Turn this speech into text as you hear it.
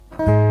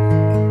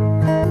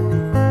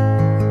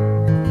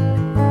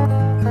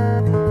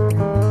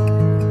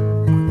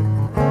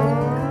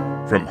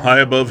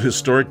high above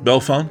historic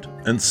Bellefonte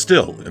and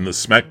still in the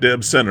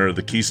smack-dab center of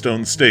the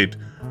Keystone State,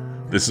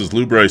 this is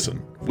Lou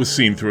Bryson with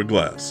Seen Through a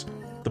Glass,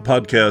 the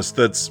podcast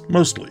that's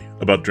mostly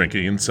about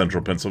drinking in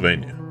central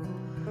Pennsylvania.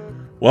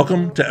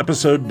 Welcome to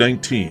episode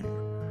 19.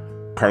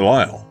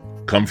 Carlisle.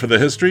 Come for the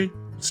history,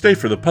 stay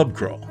for the pub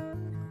crawl.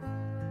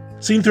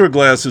 Seen Through a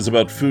Glass is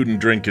about food and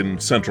drink in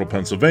central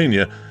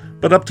Pennsylvania,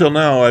 but up till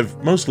now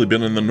I've mostly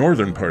been in the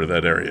northern part of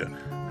that area.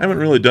 I haven't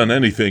really done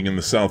anything in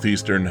the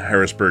southeastern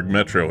Harrisburg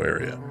metro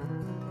area.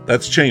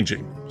 That's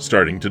changing,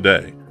 starting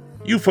today.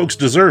 You folks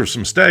deserve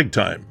some stag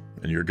time,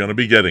 and you're going to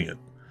be getting it.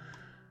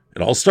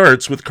 It all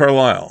starts with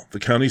Carlisle, the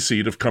county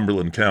seat of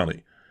Cumberland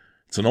County.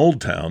 It's an old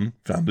town,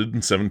 founded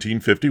in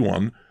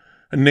 1751,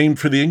 and named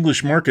for the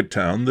English market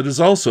town that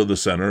is also the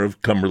center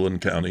of Cumberland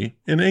County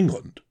in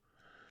England.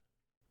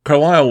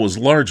 Carlisle was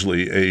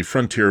largely a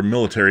frontier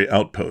military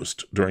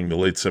outpost during the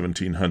late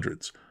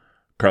 1700s.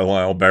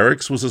 Carlisle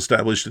Barracks was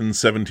established in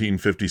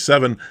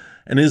 1757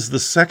 and is the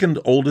second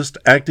oldest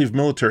active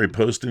military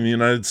post in the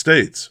United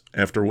States,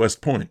 after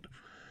West Point.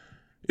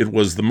 It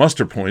was the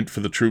muster point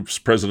for the troops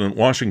President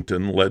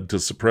Washington led to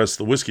suppress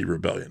the Whiskey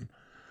Rebellion.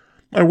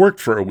 I worked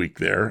for a week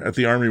there at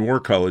the Army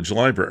War College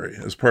Library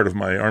as part of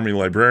my Army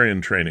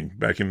librarian training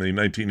back in the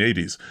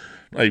 1980s.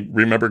 I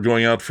remember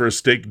going out for a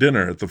steak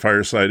dinner at the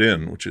Fireside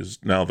Inn, which is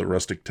now the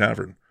Rustic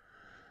Tavern.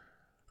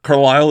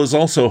 Carlisle is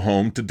also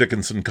home to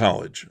Dickinson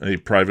College, a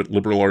private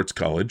liberal arts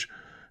college,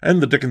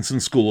 and the Dickinson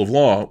School of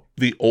Law,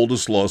 the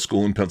oldest law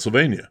school in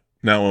Pennsylvania,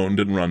 now owned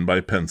and run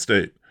by Penn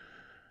State.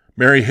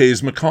 Mary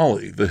Hayes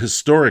Macaulay, the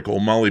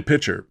historical Molly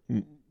Pitcher,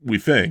 we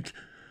think,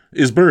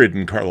 is buried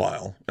in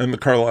Carlisle, and the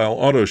Carlisle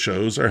Auto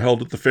Shows are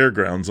held at the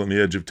fairgrounds on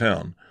the edge of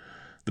town.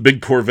 The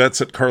big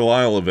Corvettes at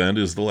Carlisle event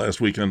is the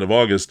last weekend of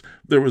August.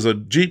 There was a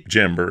Jeep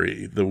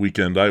Jamboree the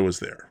weekend I was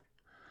there.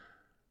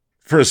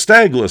 For a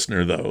stag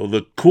listener, though,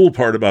 the cool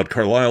part about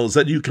Carlisle is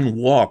that you can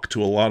walk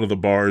to a lot of the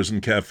bars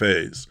and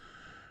cafes.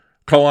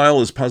 Carlisle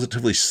is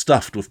positively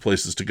stuffed with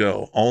places to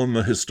go, all in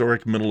the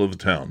historic middle of the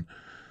town.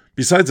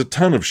 Besides a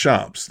ton of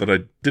shops that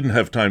I didn't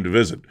have time to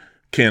visit,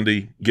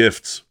 candy,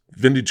 gifts,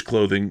 vintage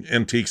clothing,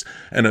 antiques,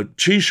 and a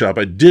cheese shop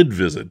I did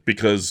visit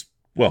because,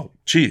 well,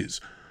 cheese.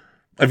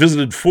 I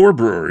visited 4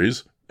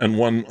 breweries and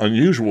one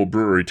unusual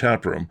brewery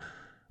taproom,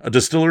 a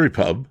distillery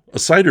pub, a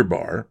cider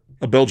bar,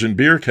 a Belgian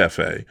beer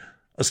cafe,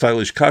 a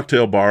stylish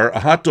cocktail bar, a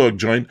hot dog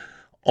joint,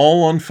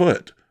 all on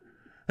foot.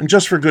 And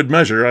just for good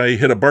measure, I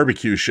hit a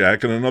barbecue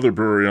shack and another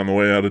brewery on the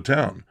way out of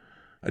town.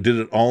 I did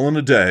it all in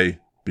a day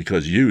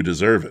because you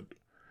deserve it.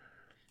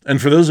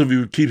 And for those of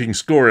you keeping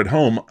score at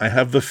home, I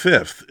have the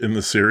 5th in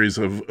the series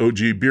of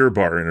OG beer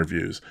bar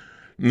interviews.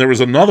 And there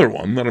was another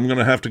one that I'm going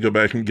to have to go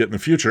back and get in the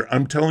future.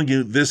 I'm telling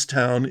you, this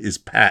town is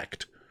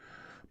packed.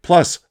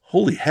 Plus,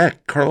 holy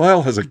heck,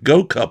 Carlisle has a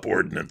Go Cup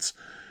ordinance.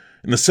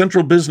 In the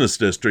Central Business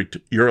District,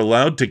 you're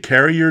allowed to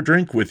carry your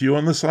drink with you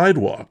on the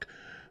sidewalk.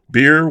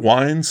 Beer,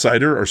 wine,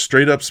 cider, or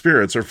straight-up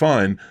spirits are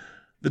fine.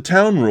 The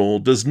town rule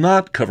does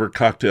not cover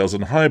cocktails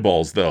and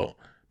highballs, though,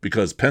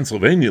 because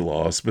Pennsylvania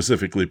law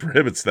specifically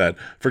prohibits that.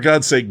 For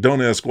God's sake,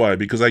 don't ask why,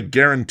 because I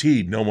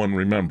guarantee no one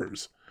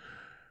remembers.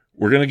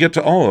 We're going to get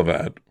to all of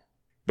that.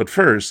 But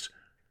first,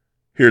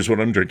 here's what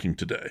I'm drinking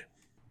today.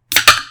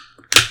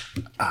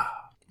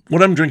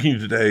 What I'm drinking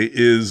today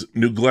is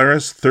New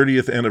Glarus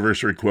 30th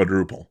Anniversary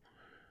Quadruple.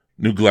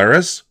 New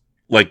Glarus?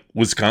 Like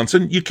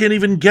Wisconsin? You can't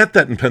even get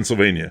that in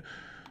Pennsylvania.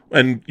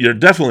 And you're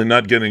definitely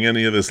not getting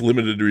any of this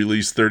limited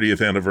release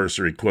 30th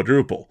Anniversary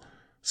Quadruple.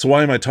 So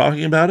why am I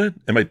talking about it?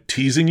 Am I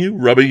teasing you?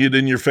 Rubbing it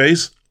in your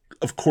face?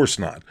 Of course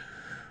not.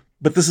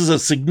 But this is a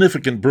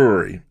significant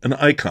brewery, an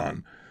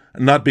icon.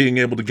 And not being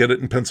able to get it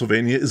in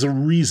Pennsylvania is a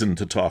reason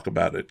to talk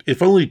about it,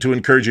 if only to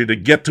encourage you to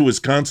get to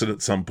Wisconsin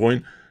at some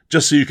point,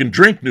 just so you can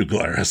drink New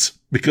Glarus,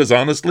 because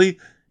honestly,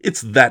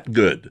 it's that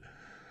good.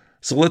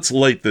 So let's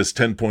light this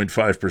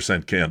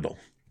 10.5% candle.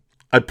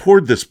 I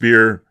poured this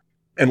beer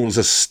and was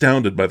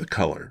astounded by the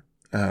color.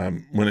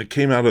 When it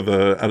came out of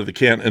the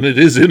can, and it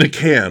is in a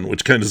can,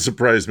 which kind of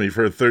surprised me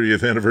for a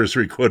 30th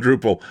Anniversary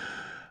Quadruple,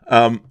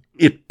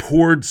 it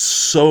poured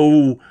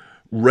so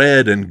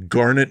red and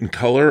garnet in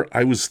color,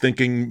 I was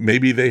thinking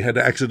maybe they had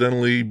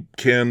accidentally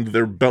canned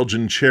their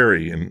Belgian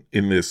cherry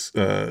in this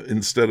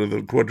instead of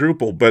the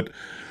quadruple. But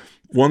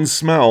one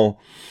smell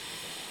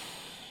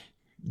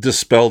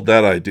dispelled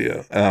that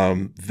idea.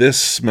 This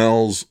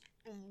smells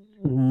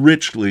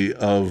richly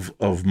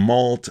of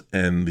malt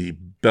and the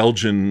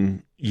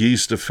Belgian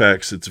yeast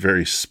effects. It's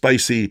very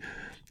spicy.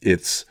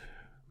 It's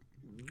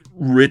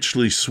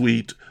richly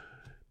sweet.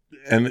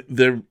 And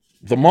the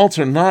malts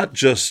are not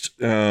just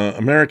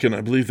American.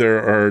 I believe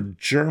there are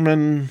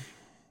German.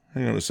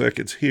 Hang on a sec.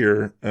 It's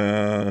here.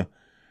 Yeah,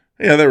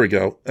 there we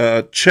go.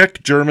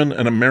 Czech, German,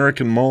 and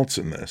American malts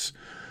in this.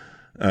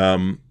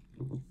 And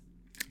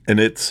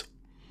it's,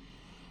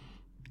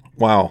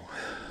 wow,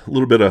 a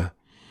little bit of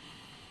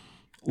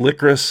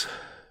licorice,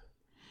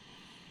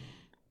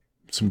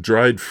 some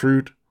dried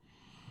fruit,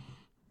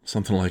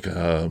 something like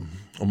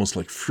almost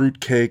like fruit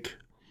cake.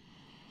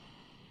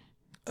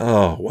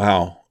 Oh,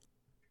 wow.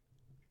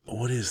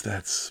 What is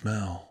that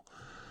smell?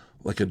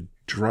 like a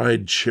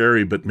dried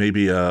cherry, but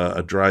maybe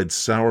a dried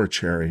sour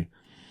cherry.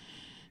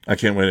 I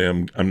can't wait.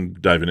 I'm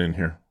diving in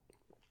here.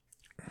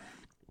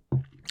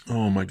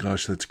 Oh my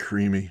gosh, that's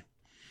creamy.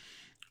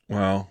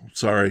 Wow.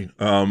 Sorry.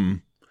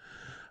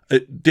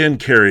 Dan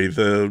Carey,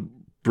 the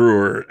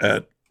brewer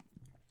at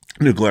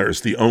New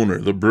Glarus, the owner,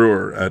 the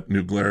brewer at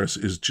New Glarus,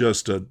 is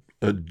just a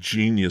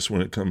genius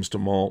when it comes to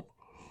malt.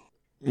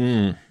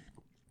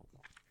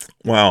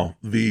 Wow.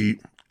 The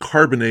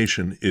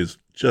carbonation is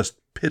just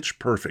pitch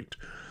perfect.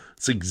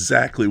 It's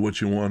exactly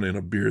what you want in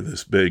a beer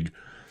this big.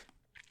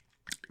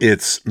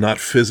 It's not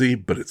fizzy,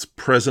 but it's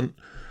present.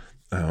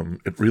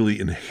 It really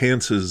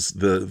enhances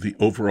the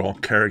overall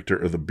character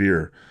of the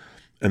beer.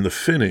 And the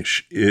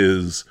finish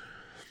is,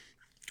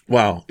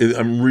 wow,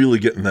 I'm really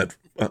getting that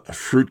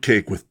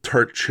fruitcake with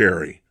tart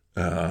cherry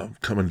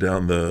coming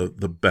down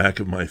the back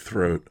of my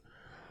throat.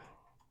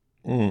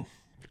 I'm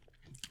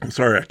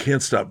sorry, I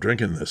can't stop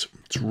drinking this.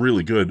 It's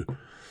really good.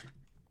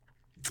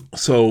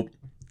 So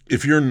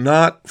if you're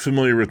not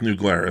familiar with New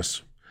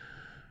Glarus,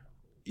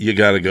 you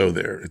got to go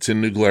there. It's in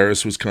New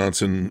Glarus,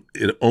 Wisconsin.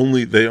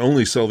 They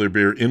only sell their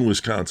beer in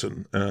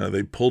Wisconsin.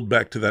 They pulled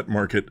back to that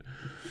market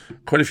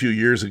quite a few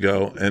years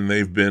ago, and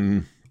they've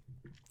been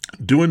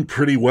doing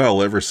pretty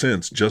well ever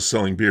since, just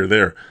selling beer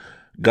there.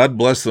 God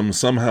bless them.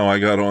 Somehow I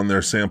got on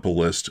their sample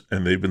list,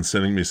 and they've been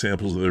sending me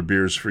samples of their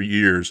beers for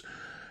years,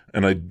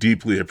 and I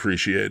deeply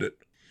appreciate it.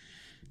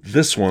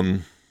 This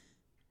one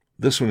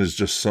is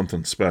just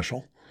something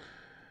special.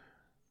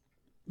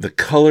 The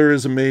color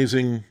is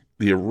amazing.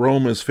 The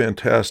aroma is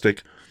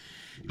fantastic,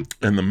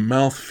 and the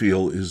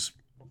mouthfeel is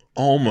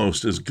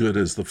almost as good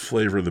as the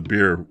flavor of the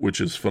beer, which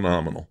is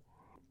phenomenal.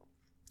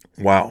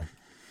 Wow.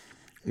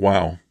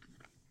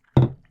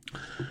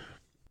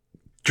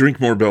 Drink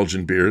more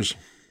Belgian beers.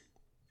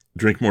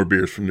 Drink more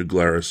beers from New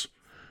Glarus.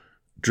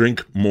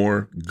 Drink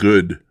more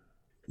good,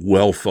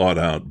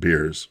 well-thought-out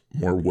beers,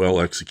 more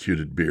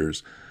well-executed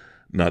beers,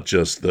 not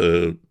just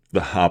the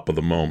hop of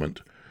the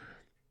moment.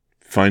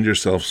 Find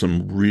yourself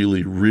some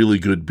really, really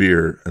good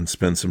beer and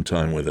spend some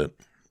time with it.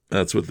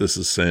 That's what this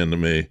is saying to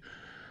me.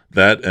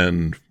 That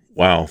and,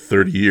 wow,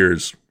 30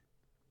 years.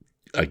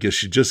 I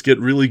guess you just get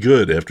really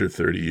good after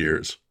 30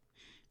 years.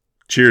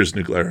 Cheers,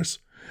 New Glarus.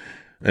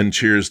 And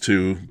cheers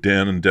to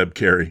Dan and Deb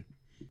Carey.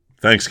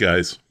 Thanks,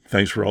 guys.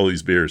 Thanks for all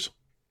these beers.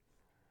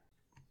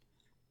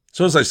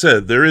 So as I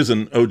said, there is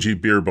an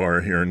OG beer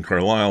bar here in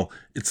Carlisle.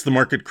 It's the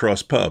Market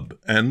Cross Pub.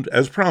 And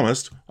as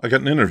promised, I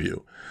got an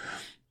interview.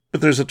 But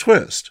there's a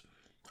twist.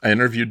 I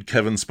interviewed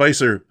Kevin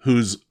Spicer,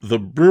 who's the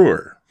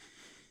brewer.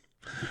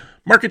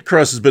 Market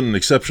Cross has been an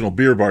exceptional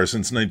beer bar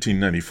since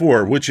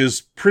 1994, which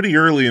is pretty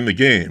early in the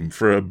game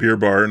for a beer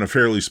bar in a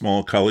fairly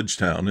small college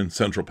town in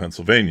central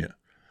Pennsylvania.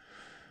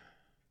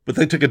 But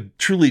they took a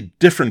truly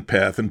different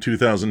path in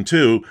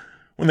 2002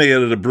 when they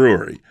added a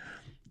brewery.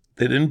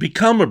 They didn't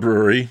become a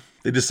brewery.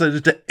 They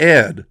decided to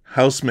add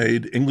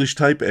house-made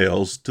English-type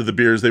ales to the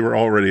beers they were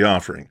already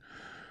offering.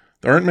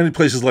 There aren't many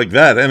places like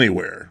that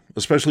anywhere,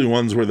 especially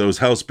ones where those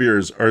house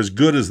beers are as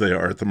good as they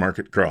are at the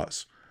Market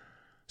Cross.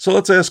 So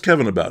let's ask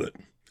Kevin about it.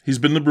 He's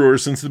been the brewer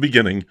since the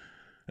beginning,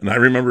 and I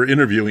remember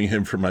interviewing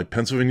him for my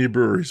Pennsylvania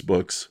Breweries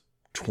books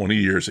 20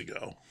 years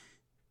ago.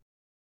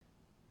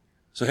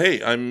 So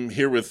hey, I'm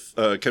here with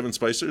Kevin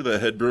Spicer, the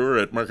head brewer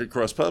at Market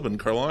Cross Pub in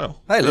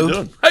Carlisle. Hi, Lou. How you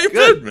doing? How you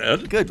been,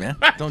 man? Good, man.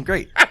 Doing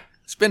great.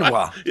 It's been a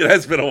while. It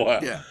has been a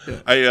while. Yeah.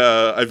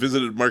 I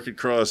visited Market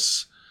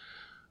Cross,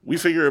 we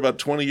figure about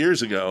 20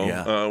 years ago,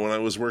 when I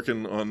was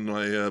working on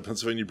my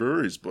Pennsylvania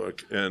Breweries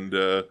book,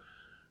 and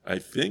I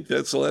think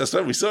that's the last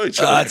time we saw each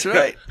other. That's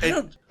right.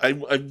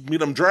 I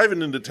mean, I'm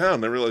driving into town,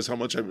 and I realize how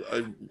much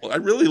I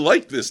really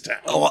like this town.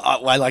 Oh,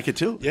 I like it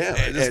too. Yeah,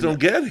 I just don't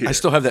get here. I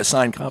still have that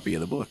signed copy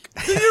of the book.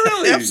 Do you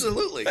really?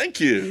 Absolutely.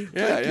 Thank you.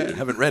 Yeah. Thank you.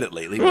 Haven't read it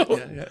lately. Well,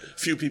 But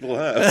few people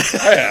have.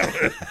 I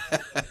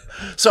have.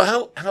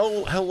 So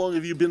how long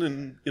have you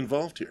been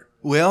involved here?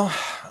 Well,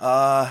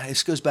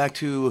 this goes back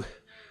to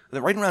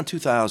right around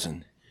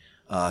 2000.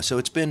 So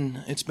it's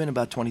been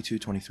about 22,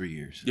 23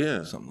 years.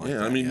 Yeah, something like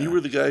that. I mean, you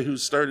were the guy who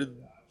started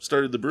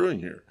the brewing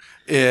here.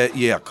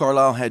 Yeah,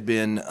 Carlisle had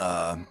been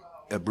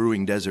a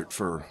brewing desert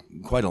for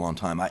quite a long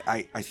time.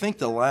 I think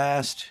the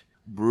last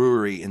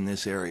brewery in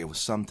this area was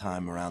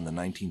sometime around the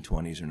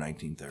 1920s or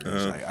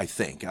 1930s. I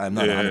think. I'm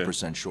not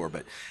 100% sure,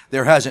 but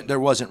there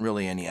wasn't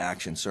really any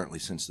action certainly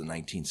since the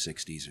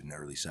 1960s and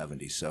early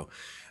 70s. So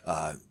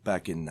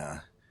back in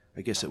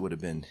I guess it would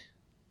have been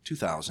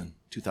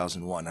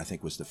 2001, I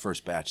think was the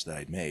first batch that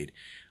I'd made.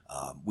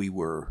 We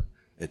were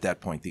at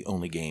that point the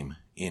only game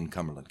in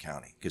Cumberland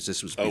County because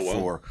this was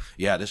before.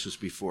 Wow. This was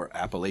before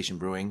Appalachian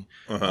Brewing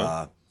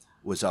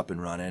was up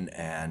and running,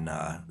 and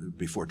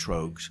before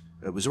Trogs.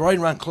 It was right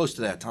around close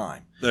to that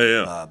time.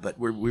 But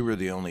we were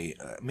the only.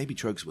 Maybe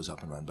Trogs was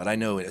up and running, but I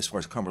know as far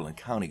as Cumberland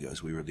County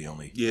goes, we were the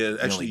only. Yeah,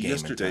 actually, game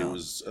yesterday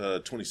was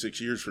 26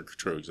 years for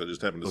Trogs. I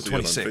just happened to see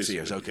 26 it on Facebook.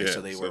 years. Okay,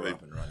 so they were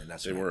up and running.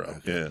 That's they right. were up.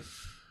 Okay. Yeah.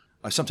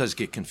 I sometimes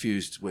get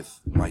confused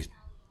with my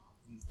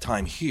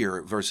time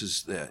here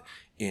versus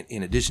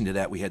in addition to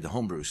that, we had the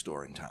homebrew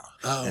store in town.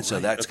 Oh, and so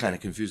right. that's Okay. kind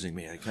of confusing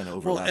me. I kind of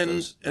overlap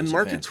those and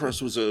Market events.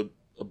 Cross was a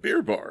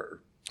beer bar.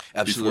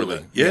 Absolutely.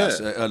 Before that. Yeah.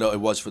 Yes. No, it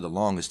was for the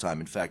longest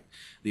time. In fact,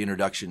 the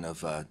introduction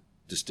of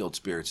distilled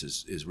spirits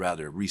is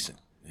rather recent.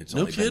 It's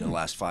No only been kidding. the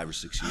last 5 or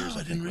 6 years. Oh,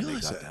 I think, didn't when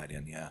realize they got that.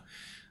 in. Yeah.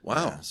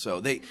 Wow. Yeah.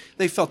 So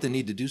they felt the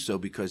need to do so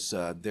because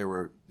they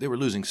were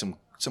losing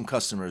some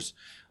customers.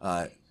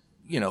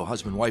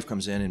 Husband wife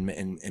comes in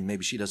and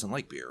maybe she doesn't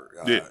like beer,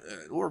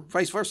 or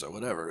vice versa,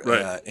 whatever.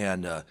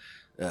 Right.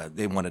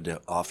 They wanted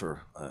to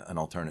offer an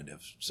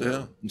alternative.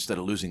 So instead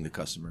of losing the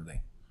customer,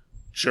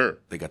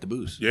 they got the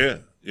booze. Yeah.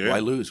 Why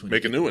lose?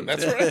 Make a new one.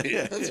 That's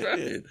right. That's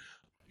right.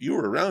 You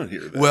were around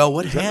here then. Well,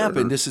 what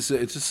happened?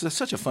 It's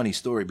such a funny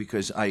story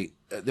because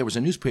there was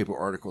a newspaper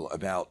article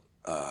about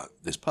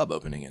this pub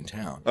opening in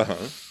town,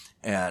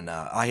 and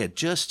I had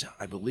just,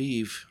 I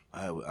believe,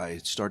 I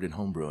had started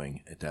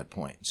homebrewing at that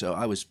point, so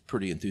I was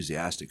pretty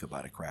enthusiastic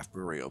about a craft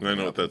brewery opening. I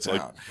know what that's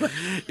like.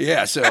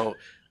 Yeah, so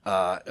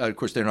of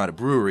course they're not a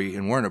brewery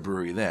and weren't a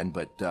brewery then,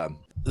 but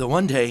the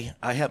one day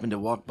I happened to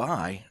walk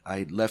by.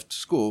 I left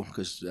school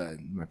because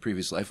my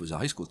previous life was a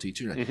high school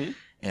teacher,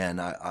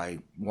 and I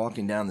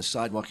walking down the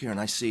sidewalk here, and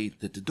I see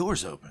that the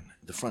door's open.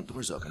 The front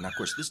door's open. Now, of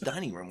course, this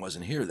dining room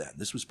wasn't here then.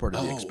 This was part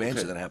of the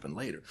expansion that happened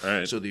later.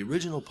 Right. So the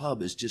original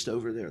pub is just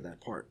over there,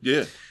 that part.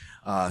 Yeah.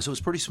 So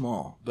it's pretty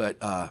small. But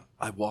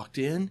I walked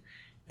in,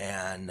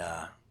 and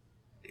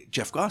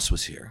Jeff Goss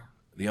was here,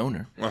 the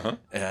owner.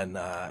 And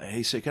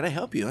he said, "Can I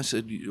help you?" I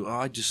said,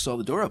 I just saw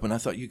the door open. I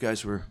thought you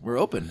guys were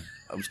open.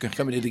 I was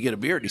coming in to get a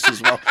beer. And he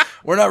says, "Well,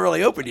 we're not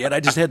really open yet. I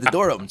just had the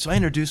door open." So I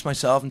introduced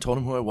myself and told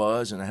him who I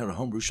was, and I had a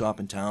homebrew shop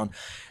in town.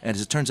 And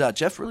as it turns out,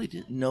 Jeff really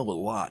didn't know a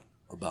lot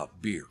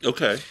about beer.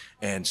 Okay.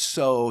 And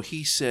so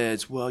he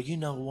says, "Well, you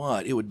know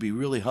what? It would be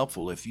really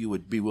helpful if you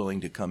would be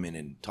willing to come in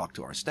and talk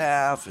to our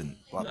staff and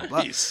blah, blah,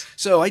 blah." Nice.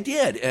 So I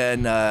did,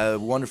 and a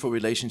wonderful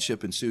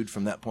relationship ensued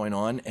from that point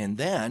on. And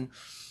then,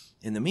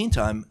 in the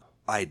meantime,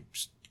 I'd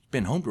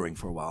been homebrewing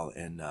for a while,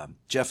 and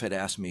Jeff had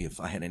asked me if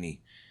I had any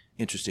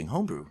interesting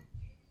homebrew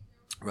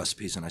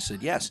recipes, and I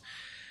said yes.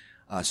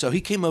 So he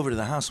came over to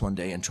the house one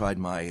day and tried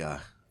my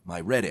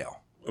red ale.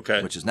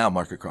 Okay. Which is now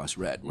Market Cross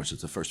Red, which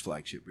is the first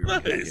flagship beer we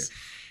had here. Nice.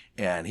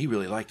 And he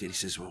really liked it. He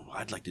says, "Well,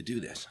 I'd like to do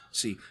this."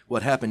 See,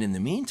 what happened in the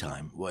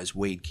meantime was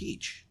Wade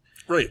Keach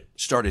Right.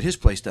 started his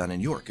place down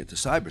in York at the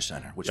Cyber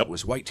Center, which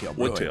was Whitetail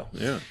Brewing. Whitetail.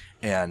 Yeah.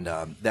 And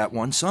that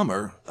one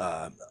summer,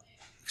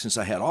 since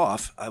I had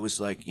off, I was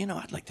like,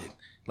 I'd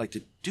like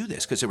to do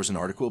this because there was an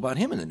article about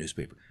him in the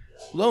newspaper.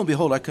 Lo and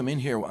behold, I come in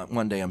here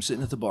one day. I'm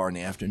sitting at the bar in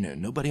the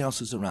afternoon. Nobody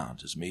else is around,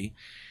 just me.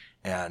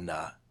 And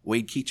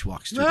Wade Keach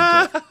walks through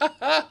the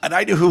door. And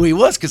I knew who he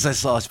was because I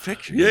saw his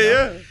picture.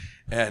 Yeah.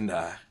 And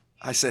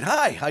I said,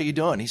 "Hi, how you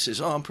doing?" He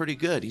says, "Oh, I'm pretty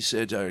good." He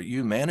said, "Are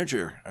you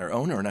manager or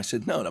owner?" And I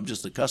said, "No, I'm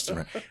just a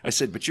customer." I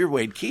said, "But you're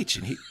Wade Keach."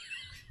 And he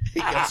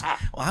goes,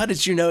 "Well, how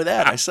did you know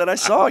that?" I said, "I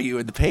saw you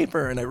in the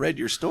paper and I read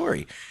your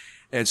story."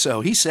 And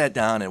so he sat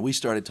down and we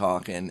started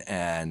talking,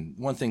 and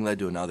one thing led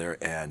to another,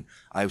 and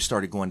I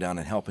started going down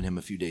and helping him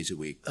a few days a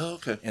week. Oh,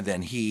 okay. And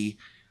then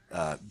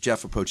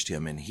Jeff approached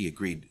him and he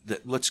agreed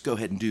that let's go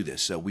ahead and do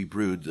this. So we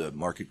brewed the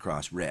Market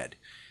Cross Red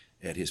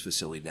at his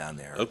facility down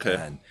there. Okay.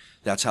 And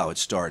that's how it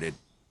started.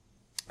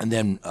 And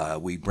then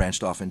we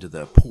branched off into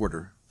the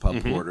porter,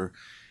 pub porter,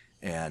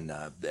 and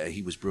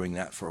he was brewing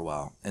that for a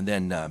while. And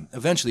then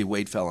eventually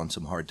Wade fell on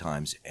some hard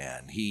times,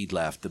 and he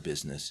left the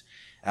business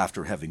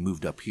after having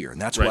moved up here.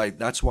 And that's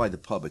why the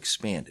pub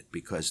expanded,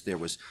 because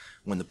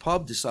when the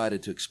pub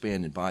decided to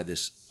expand and buy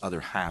this other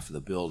half of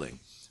the building,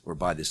 or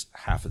buy this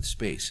half of the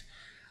space,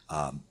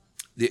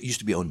 it used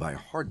to be owned by a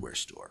hardware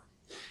store,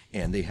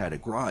 and they had a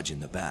garage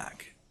in the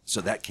back, so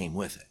that came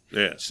with it.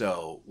 Yeah.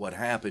 So what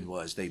happened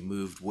was they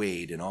moved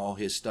Wade and all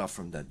his stuff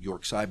from the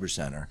York Cyber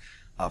Center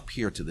up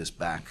here to this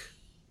back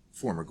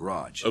former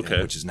garage,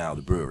 which is now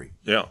the brewery.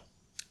 Yeah.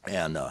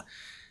 And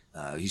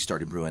he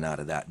started brewing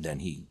out of that, and then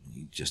he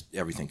just,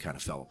 everything kind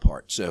of fell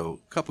apart.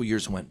 So a couple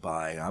years went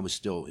by. I was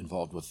still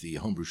involved with the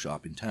homebrew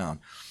shop in town,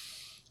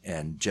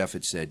 and Jeff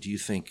had said, "Do you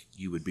think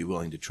you would be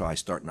willing to try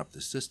starting up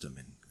the system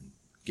and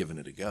giving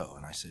it a go?"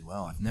 And I said,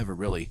 "Well, I've never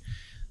really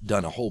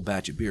done a whole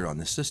batch of beer on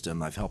this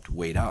system. I've helped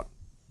wait out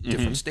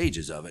different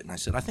stages of it." And I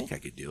said, "I think I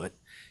could do it."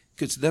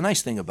 Because the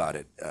nice thing about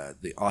it,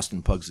 the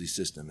Austin Pugsley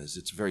system, is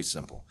it's very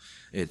simple.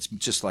 It's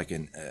just like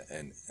a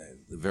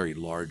very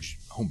large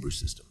homebrew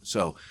system.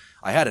 So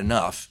I had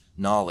enough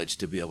knowledge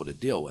to be able to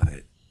deal with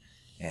it,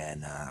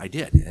 and I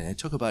did. And it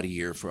took about a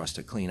year for us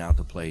to clean out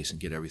the place and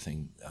get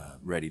everything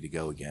ready to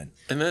go again.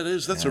 And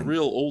that's a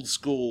real old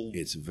school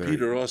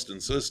Peter Austin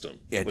system,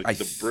 like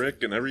the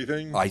brick and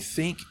everything. I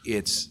think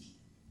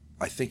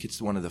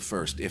it's one of the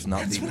first, if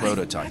not the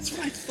prototype. That's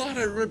what I thought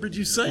I remembered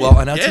you saying. Well,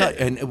 and I'll tell you,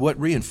 and what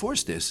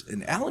reinforced this,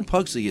 and Alan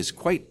Pugsley is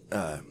quite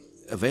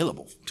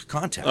available to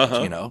contact,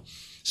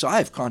 So I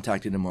have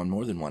contacted him on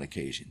more than one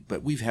occasion,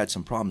 but we've had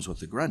some problems with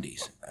the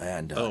Grundys.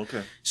 And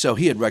so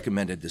he had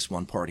recommended this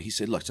one part. He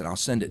said, "Look, I'll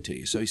send it to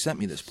you." So he sent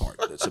me this part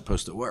that's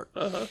supposed to work.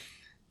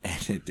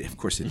 And of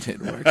course it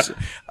didn't work. So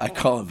I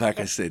called him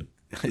back. I said,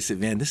 I said,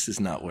 man, this is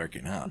not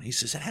working out. He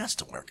says, it has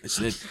to work.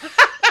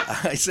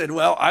 I said,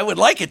 well, I would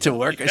like it to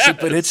work. I said,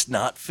 but it's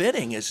not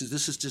fitting. I said,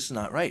 this is just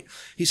not right.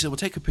 He said, well,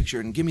 take a picture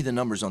and give me the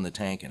numbers on the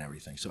tank and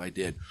everything. So I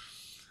did.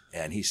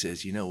 And he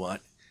says, you know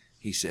what?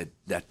 He said,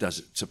 that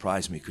doesn't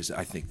surprise me because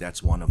I think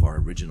that's one of our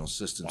original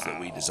systems that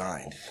we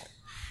designed.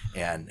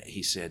 And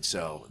he said,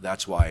 so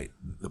that's why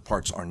the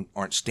parts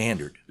aren't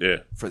standard. Yeah.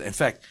 In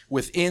fact,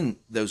 within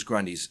those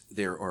Grundys,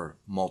 there are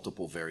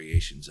multiple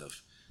variations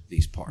of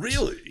these parts.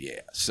 Really?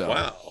 Yeah. So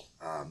wow.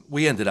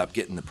 We ended up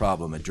getting the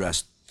problem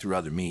addressed through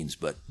other means,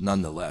 but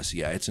nonetheless,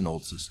 yeah, it's an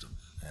old system.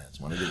 Yeah, it's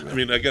one of the. I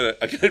mean, I gotta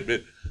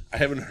admit, I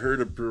haven't heard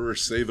a brewer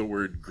say the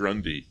word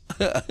Grundy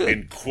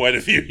in quite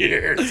a few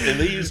years, and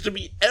they used to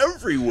be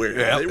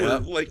everywhere. They were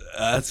like,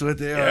 that's what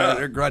they are.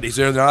 They're Grundys.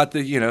 They're not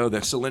the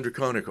the cylinder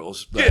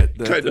conicals, but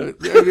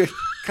they're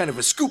kind of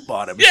a scoop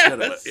bottom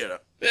instead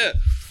of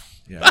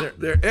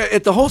Yeah,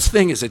 the whole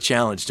thing is a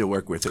challenge to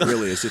work with. It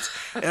really is.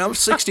 And I'm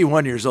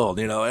 61 years old,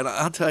 and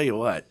I'll tell you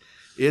what,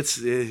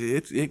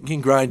 it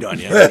can grind on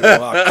you.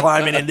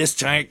 Climbing in this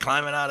tank,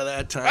 climbing out of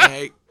that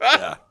tank.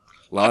 Yeah,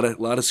 a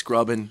lot of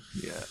scrubbing.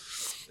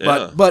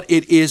 Yeah. But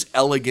it is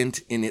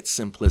elegant in its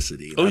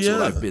simplicity. That's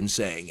what I've been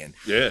saying. And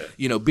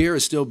beer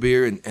is still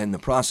beer, and the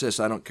process.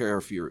 I don't care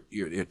if you're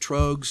at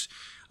Trogs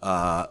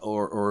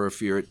or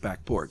if you're at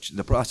Back Porch.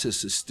 The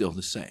process is still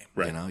the same.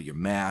 Right. You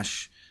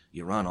mash.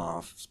 You run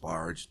off,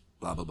 sparge,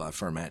 blah, blah, blah,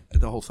 ferment,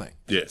 the whole thing.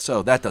 Yeah.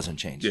 So that doesn't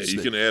change. Yeah, you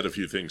can add a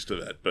few things to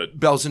that, but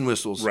bells and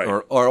whistles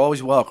are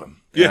always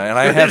welcome. Yeah. And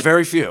I have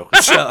very few.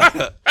 So,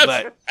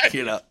 but,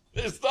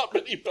 there's not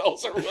many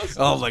bells or whistles.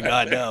 Oh, my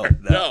God, no.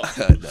 Not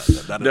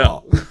at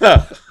all.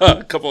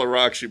 A couple of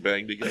rocks you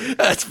banged together.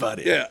 That's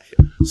funny. Yeah.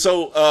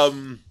 So,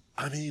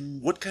 I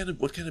mean, what kind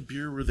of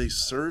beer were they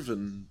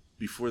serving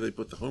before they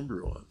put the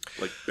homebrew on,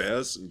 like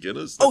Bass and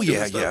Guinness? Oh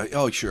yeah.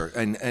 Oh sure.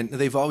 And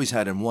they've always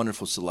had a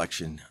wonderful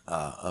selection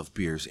of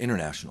beers,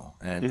 international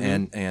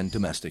and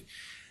domestic.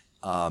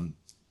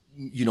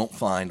 You don't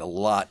find a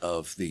lot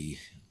of the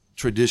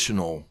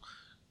traditional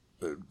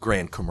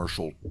grand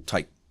commercial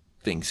type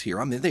things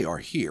here. I mean, they are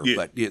here,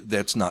 but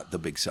that's not the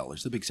big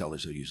sellers. The big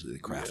sellers are usually the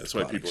craft that's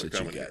why products people are that you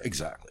coming get. here.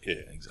 Exactly.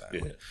 Yeah.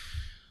 Exactly. Yeah.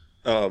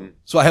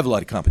 So I have a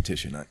lot of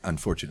competition,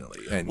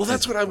 unfortunately. And, well,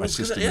 that's what I was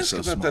going to ask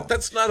about. Small.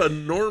 That's not a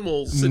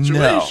normal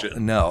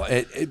situation. No.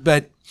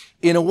 But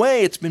in a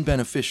way, it's been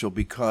beneficial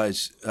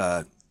because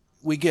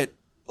we get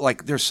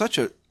there's such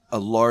a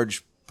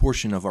large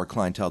portion of our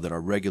clientele that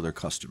are regular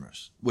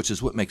customers, which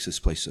is what makes this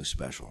place so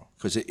special.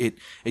 Because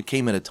it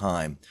came at a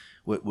time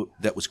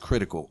that was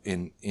critical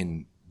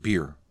in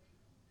beer,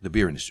 the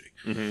beer industry.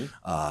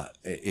 Mm-hmm.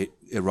 It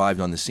arrived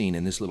on the scene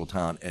in this little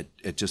town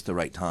at just the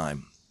right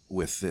time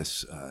with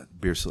this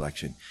beer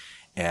selection.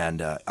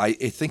 And I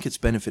think it's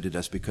benefited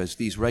us because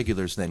these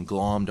regulars then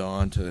glommed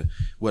on to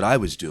what I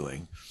was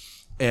doing.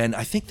 And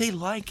I think they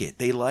like it.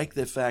 They like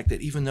the fact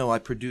that even though I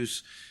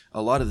produce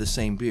a lot of the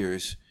same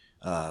beers,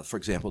 for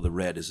example, the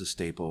Red is a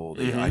staple,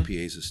 the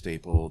IPA is a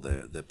staple,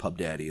 the Pub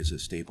Daddy is a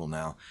staple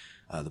now,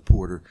 the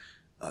Porter.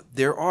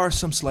 There are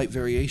some slight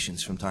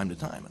variations from time to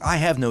time. I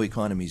have no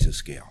economies of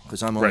scale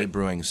because I'm only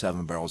brewing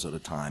 7 barrels at a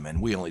time, and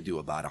we only do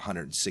about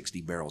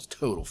 160 barrels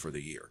total for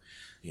the year.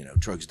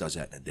 Trugs does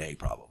that in a day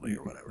probably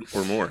or whatever.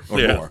 Or more.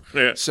 More.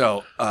 Yeah.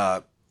 So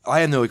I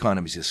have no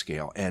economies of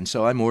scale, and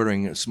so I'm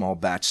ordering a small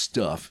batch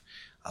stuff.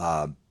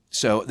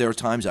 So there are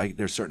times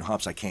there's certain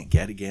hops I can't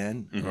get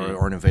again or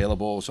aren't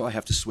available, so I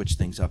have to switch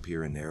things up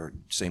here and there.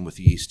 Same with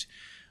yeast.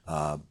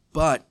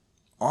 But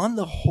on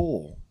the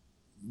whole,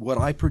 what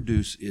I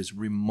produce is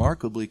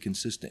remarkably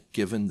consistent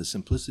given the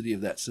simplicity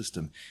of that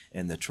system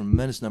and the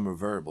tremendous number of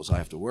variables I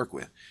have to work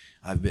with.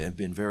 I've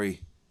been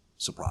very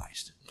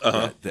surprised.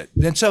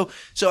 And so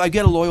I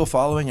get a loyal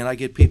following, and I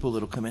get people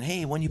that'll come in.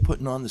 Hey, when you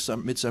putting on the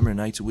Midsummer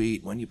Night's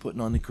Wheat? When you putting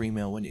on the cream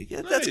ale?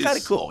 That's kind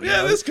of cool.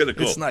 Yeah, that's kind of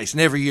cool. It's nice.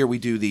 And every year we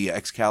do the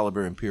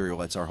Excalibur Imperial.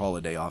 That's our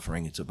holiday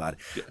offering. It's about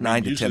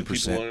 9 to 10%.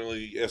 People are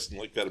only asking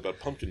like that about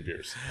pumpkin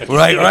beers.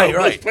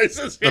 Right.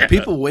 Places, But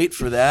people wait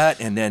for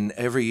that, and then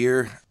every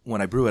year when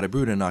I brew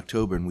it in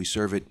October, and we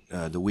serve it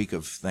the week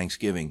of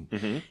Thanksgiving.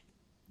 Mm-hmm.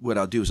 What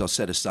I'll do is I'll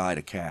set aside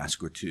a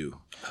cask or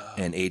two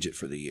and age it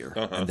for the year.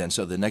 And then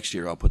so the next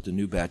year I'll put the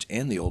new batch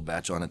and the old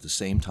batch on at the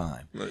same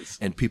time. Nice.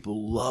 And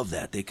people love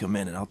that. They come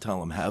in and I'll tell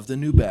them, have the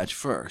new batch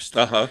first,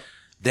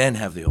 then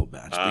have the old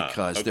batch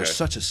because there's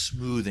such a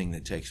smoothing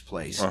that takes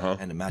place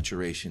and a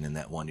maturation in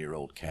that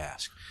 1-year-old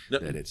cask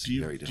that it's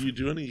very different.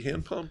 Do you do any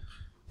hand pump?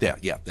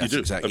 Yeah, that's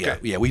exactly. Okay.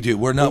 Yeah, we do.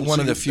 We're not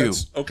one of the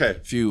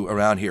few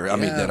around here. I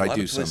mean, that I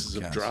do some. A lot of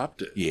places have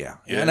dropped it. Yeah,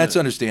 and that's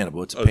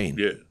understandable. It's a pain.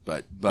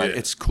 But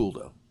it's cool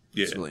though.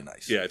 Yeah. It's really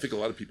nice. Yeah, I think a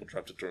lot of people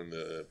dropped it during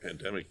the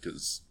pandemic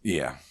because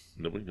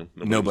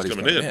nobody's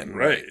coming in.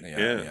 Right.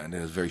 Yeah. And it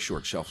has a very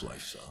short shelf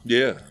life. So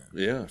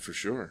yeah, for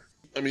sure.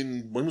 I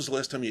mean, when was the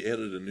last time you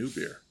added a new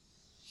beer?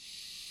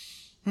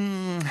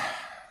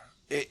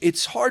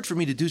 It's hard for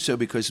me to do so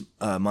because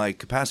my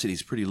capacity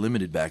is pretty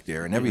limited back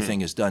there, and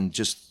everything is done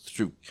just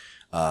through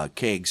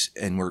kegs,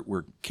 and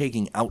we're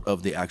kegging out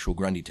of the actual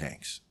Grundy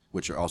tanks.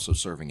 which are also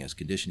serving as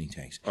conditioning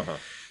tanks.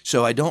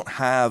 So I don't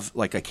have,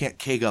 like, I can't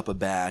keg up a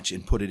batch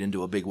and put it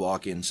into a big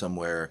walk-in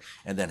somewhere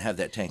and then have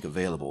that tank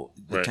available.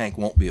 The tank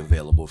won't be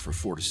available for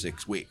 4 to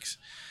 6 weeks.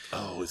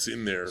 Oh, it's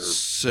in there.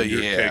 So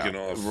you're kegging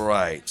off.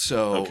 Right.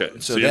 So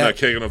so you're not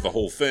kegging off the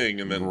whole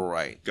thing, and then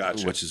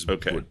Gotcha. Which is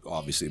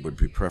obviously would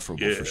be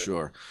preferable for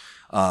sure.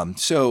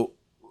 So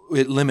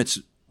it limits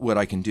what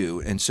I can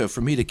do, and so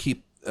for me to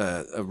keep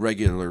a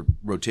regular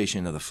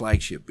rotation of the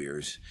flagship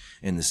beers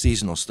and the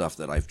seasonal stuff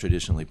that I've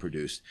traditionally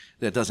produced,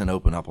 that doesn't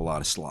open up a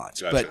lot of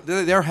slots. Gotcha.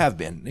 But there have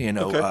been,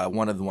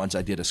 one of the ones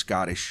I did a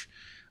Scottish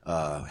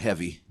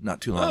heavy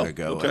not too long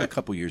ago, a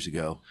couple years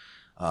ago.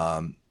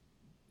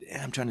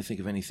 I'm trying to think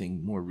of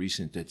anything more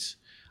recent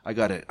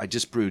I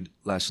just brewed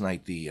last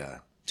night the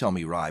Tell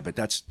Me Rye, but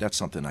that's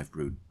something I've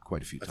brewed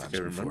quite a few times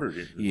before. I remember.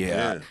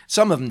 Yeah.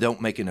 Some of them don't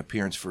make an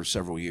appearance for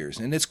several years.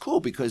 And it's cool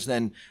because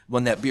then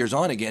when that beer's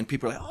on again,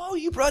 people are like, oh,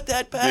 you brought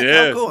that back?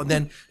 Yeah. Oh, cool. And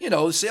then,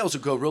 the sales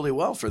will go really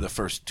well for the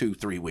first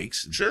 2-3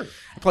 weeks. Sure.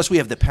 Plus, we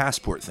have the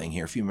passport thing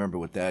here, if you remember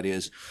what that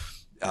is.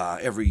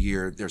 Every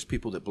year, there's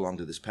people that belong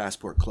to this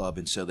passport club,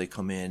 and so they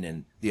come in,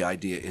 and the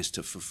idea is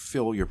to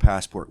fulfill your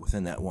passport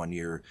within that 1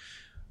 year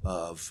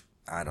of,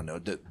 I don't know,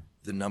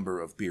 the number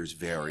of beers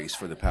varies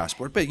for the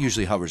passport, but it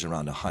usually hovers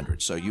around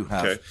 100. So you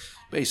have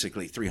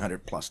basically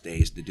 300 plus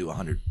days to do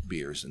 100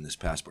 beers in this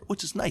passport,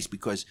 which is nice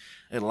because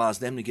it allows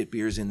them to get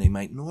beers in they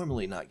might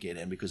normally not get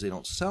in because they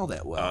don't sell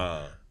that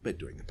well. But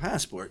during the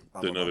passport,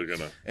 they know they're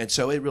gonna. And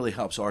so it really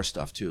helps our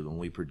stuff too when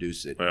we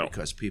produce it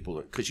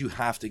because you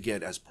have to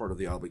get, as part of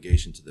the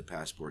obligation to the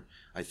passport,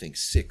 I think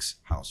 6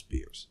 house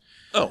beers.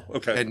 Oh,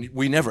 okay. And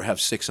we never have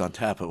 6 on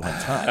tap at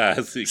one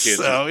time.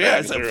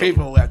 So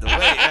people have to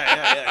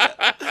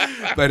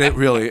wait. But it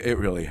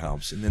really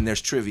helps. And then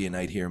there's trivia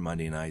night here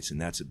Monday nights, and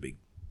that's a big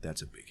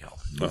help.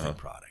 Moving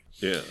product.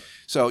 Yeah.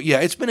 So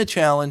it's been a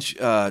challenge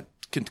to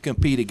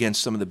compete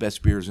against some of the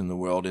best beers in the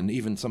world, and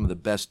even some of the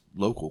best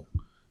local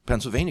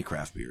Pennsylvania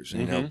craft beers.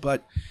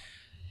 But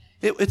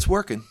it's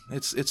working.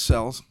 It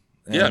sells.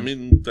 And I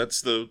mean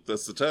that's the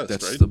test.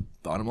 That's right? the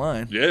bottom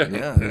line.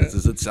 Yeah.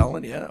 Is it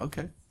selling? Yeah.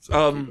 Okay.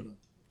 So,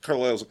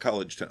 Carlisle's a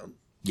college town.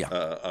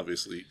 Yeah.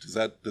 Obviously, does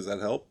that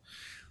help?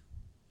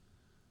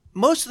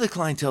 Most of the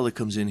clientele that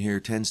comes in here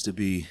tends to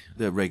be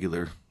the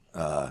regular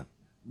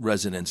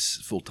residents,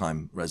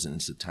 full-time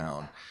residents of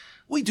town.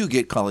 We do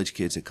get college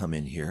kids that come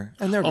in here,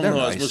 and they're nice.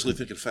 I was mostly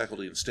thinking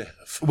faculty and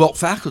staff. Well,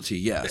 faculty,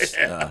 yes,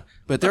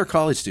 but there are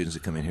college students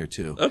that come in here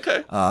too.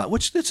 Okay,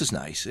 which this is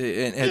nice,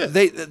 and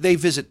they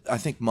visit. I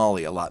think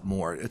Molly a lot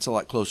more. It's a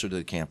lot closer to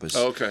the campus.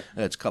 Oh, okay,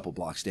 it's a couple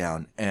blocks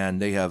down, and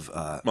they have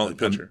Molly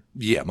Pitcher.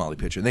 Molly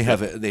Pitcher. And they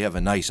have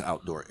a nice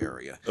outdoor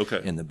area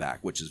in the back,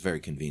 which is very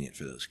convenient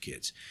for those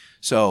kids.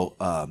 So,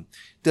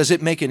 does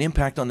it make an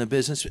impact on the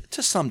business?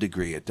 To some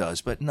degree, it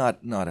does, but not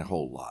a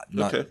whole lot.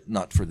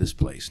 Not for this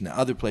place. Now,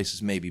 other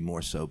places maybe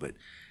more so, but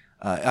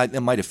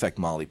it might affect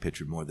Molly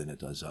Pitcher more than it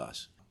does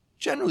us.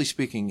 Generally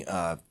speaking,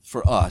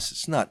 for us,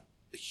 it's not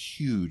a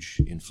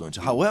huge influence.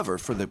 However,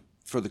 for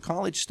the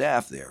college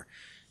staff there,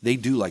 they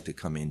do like to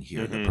come in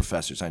here. The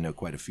professors, I know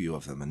quite a few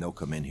of them, and they'll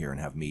come in here and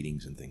have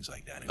meetings and things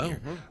like that in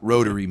here.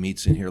 Rotary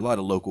meets in here. A lot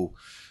of local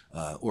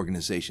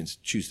organizations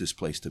choose this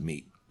place to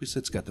meet because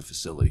it's got the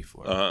facility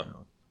for it.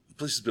 The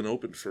place has been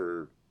open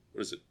for,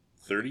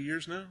 30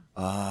 years now?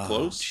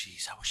 Close?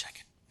 Jeez, I wish I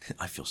could.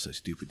 I feel so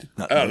stupid to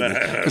not know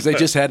this because they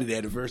just had an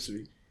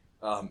anniversary.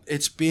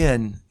 It's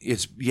been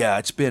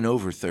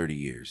over 30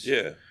 years.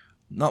 Yeah.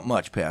 Not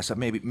much past.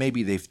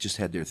 Maybe they've just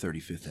had their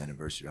 35th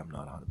anniversary. I'm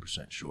not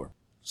 100% sure.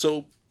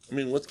 So, I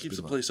mean, what keeps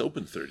the place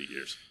open 30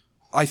 years?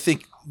 I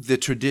think the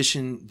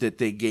tradition that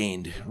they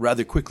gained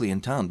rather quickly in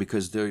town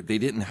because there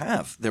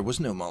was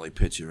no Molly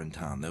Pitcher in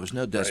town. There was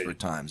no Desperate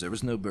Times. There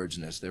was no Bird's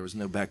Nest. There was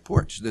no Back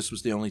Porch. This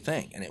was the only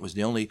thing. And it was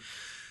the only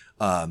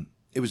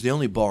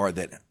bar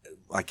that,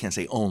 I can't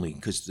say only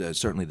because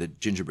certainly the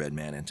Gingerbread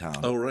Man in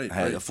town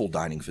had a full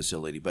dining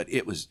facility, but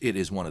it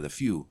is one of the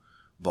few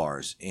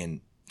bars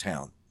in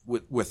town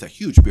with a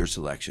huge beer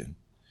selection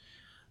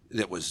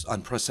that was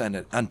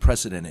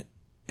unprecedented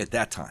at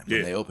that time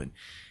when they opened.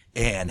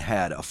 And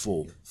had a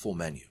full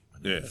menu,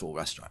 full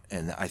restaurant,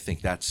 and I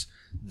think that's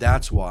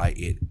why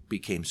it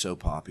became so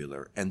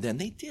popular. And then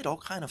they did all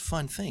kind of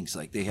fun things,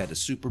 like they had a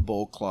Super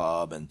Bowl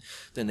club, and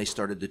then they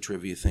started the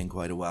trivia thing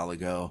quite a while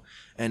ago.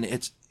 And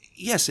it's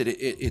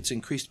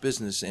increased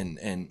business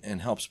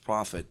and helps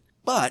profit,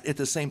 but at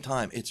the same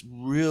time, it's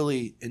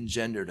really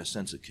engendered a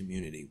sense of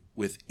community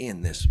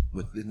within this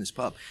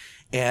pub,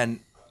 and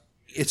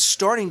it's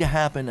starting to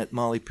happen at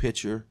Molly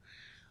Pitcher,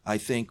 I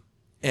think.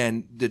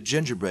 And the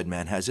Gingerbread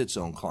Man has its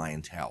own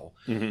clientele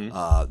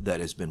that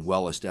has been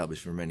well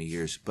established for many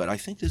years. But I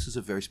think this is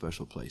a very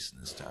special place in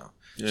this town.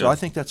 Yeah. So I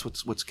think that's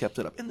what's kept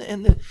it up. And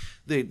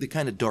the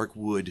kind of dark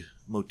wood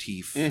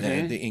motif,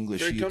 and the English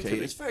very UK,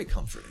 comforting. It's very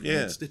comforting.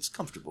 Yeah. It's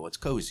comfortable. It's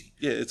cozy.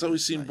 Yeah, it's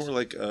always seemed more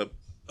like a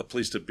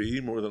place to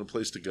be more than a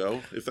place to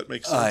go, if that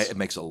makes sense. It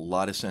makes a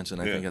lot of sense, and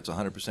I think that's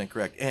 100%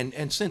 correct.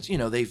 And since,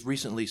 they've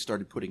recently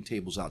started putting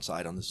tables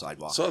outside on the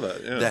sidewalk. Saw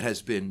that, yeah. That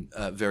has been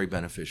very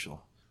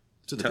beneficial.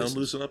 to the town business.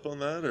 loosen up on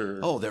that? Or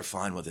Oh, they're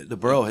fine with it. The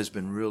borough has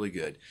been really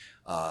good.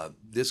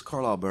 This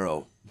Carlisle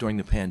borough, during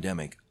the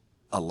pandemic,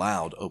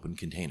 allowed open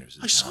containers.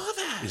 I saw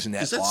that. Isn't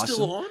that Is that awesome?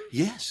 still on?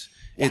 Yes.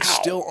 Wow. It's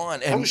still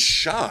on. And, I was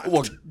shocked.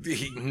 Well,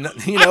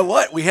 you know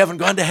what? We haven't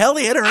gone to hell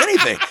yet or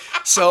anything.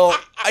 So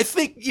I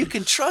think you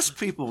can trust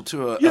people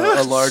to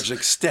a large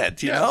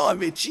extent, you know? I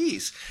mean,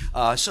 geez.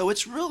 So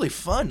it's really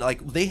fun.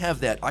 Like, they have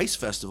that ice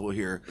festival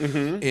here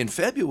in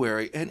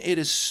February, and it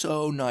is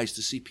so nice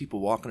to see people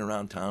walking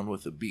around town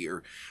with a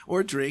beer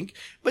or a drink.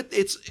 But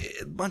it's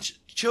a bunch of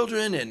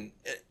children and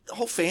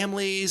whole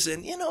families,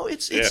 and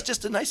it's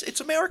just a nice. It's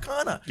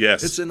Americana.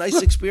 Yes, it's a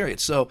nice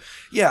experience. So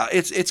yeah,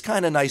 it's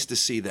kind of nice to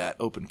see that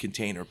open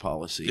container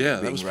policy. Yeah,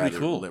 being that was pretty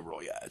cool.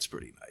 Liberal. Yeah, it's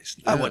pretty nice.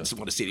 I wouldn't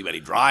want to see anybody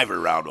drive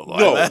around a lot.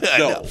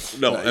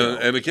 No.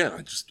 And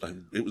again,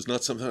 it was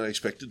not something I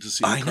expected to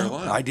see. I in know.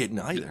 Carlisle. I didn't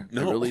either.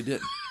 No. I really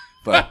didn't.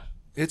 But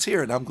it's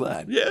here, and I'm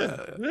glad.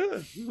 Yeah.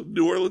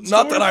 New Orleans.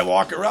 Not that I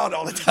walk around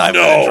all the time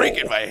with a drink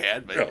in my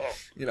hand, but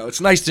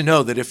it's nice to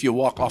know that if you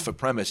walk off a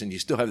premise and you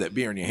still have that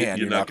beer in your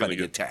hand, you're not going to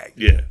get tagged.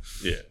 Yeah.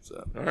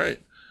 So. All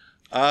right.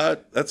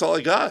 That's all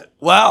I got.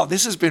 Wow,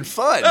 this has been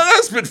fun.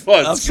 That's been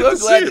fun. I'm so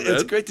glad.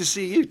 It's great to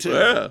see you too.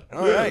 Yeah.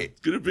 All right.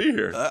 It's good to be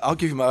here. I'll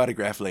give you my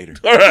autograph later.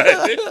 All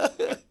right.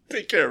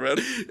 Take care, man.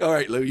 All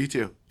right, Lou. You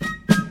too.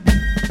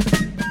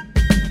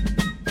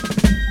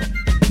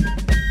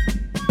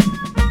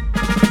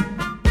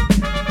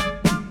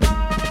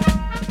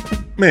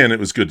 Man, it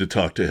was good to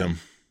talk to him.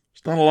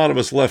 There's not a lot of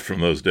us left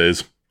from those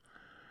days.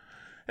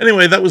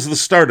 Anyway, that was the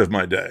start of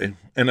my day,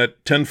 and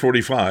at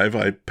 10:45,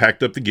 I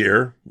packed up the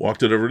gear,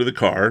 walked it over to the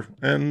car,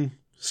 and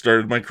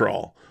started my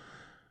crawl.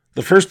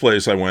 The first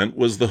place I went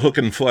was the Hook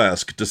and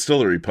Flask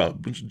Distillery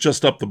Pub,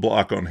 just up the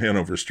block on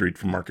Hanover Street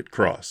from Market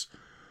Cross.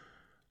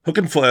 Hook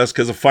and Flask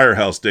has a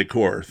firehouse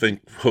decor,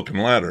 think hook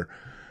and ladder.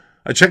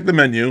 I checked the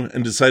menu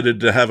and decided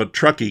to have a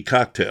trucky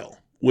cocktail,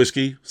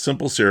 whiskey,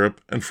 simple syrup,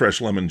 and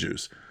fresh lemon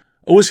juice.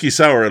 A whiskey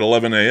sour at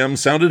 11 a.m.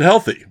 sounded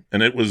healthy,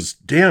 and it was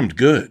damned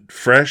good.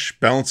 Fresh,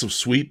 balance of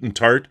sweet and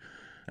tart,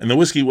 and the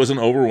whiskey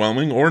wasn't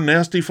overwhelming or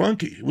nasty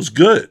funky. It was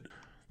good.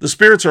 The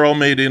spirits are all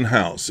made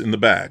in-house in the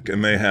back,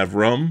 and they have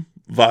rum,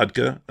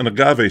 vodka, an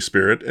agave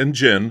spirit, and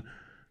gin,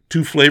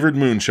 2 flavored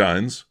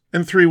moonshines,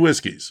 and 3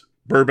 whiskeys,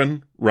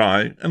 bourbon,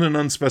 rye, and an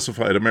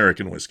unspecified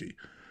American whiskey.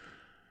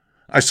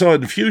 I saw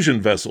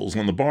infusion vessels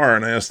on the bar,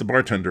 and I asked the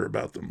bartender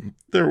about them.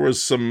 There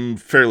was some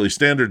fairly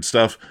standard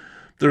stuff.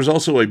 There's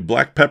also a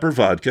black pepper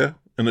vodka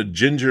and a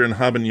ginger and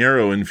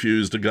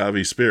habanero-infused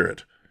agave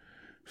spirit.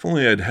 If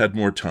only I'd had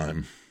more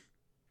time.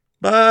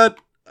 But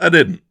I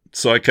didn't,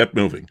 so I kept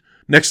moving.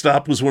 Next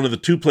stop was one of the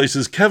 2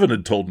 places Kevin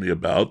had told me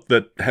about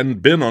that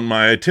hadn't been on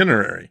my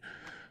itinerary,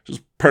 which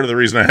was part of the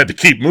reason I had to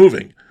keep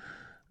moving.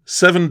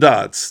 7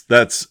 Dots,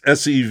 that's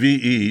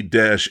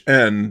SEVE-N-DOTS,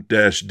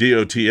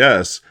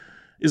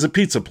 is a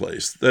pizza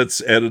place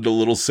that's added a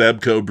little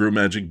Sabco Brew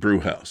Magic brew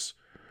house.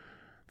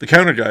 The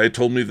counter guy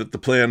told me that the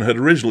plan had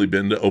originally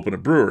been to open a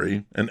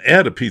brewery and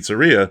add a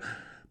pizzeria,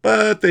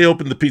 but they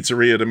opened the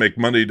pizzeria to make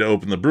money to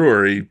open the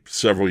brewery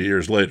several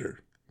years later.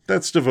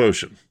 That's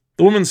devotion.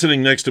 The woman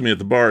sitting next to me at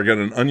the bar got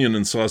an onion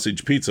and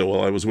sausage pizza while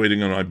I was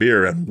waiting on my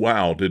beer, and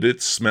wow, did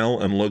it smell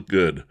and look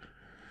good.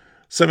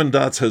 7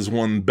 Dots has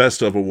won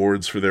Best of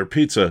awards for their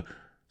pizza,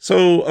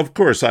 so of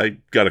course I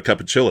got a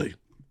cup of chili.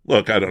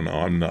 Look, I don't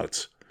know, I'm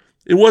nuts.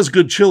 It was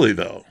good chili,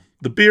 though.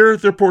 The beer,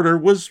 their porter,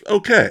 was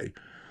okay.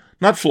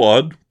 Not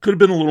flawed, could have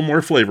been a little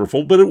more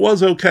flavorful, but it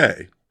was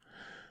okay.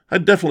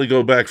 I'd definitely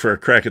go back for a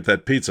crack at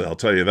that pizza, I'll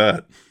tell you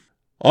that.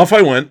 Off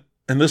I went,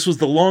 and this was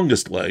the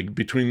longest leg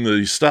between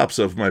the stops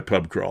of my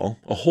pub crawl,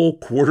 a whole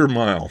quarter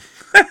mile.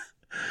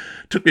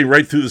 Took me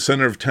right through the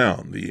center of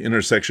town, the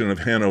intersection of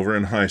Hanover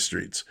and High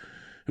Streets.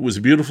 It was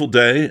a beautiful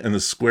day, and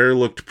the square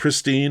looked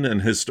pristine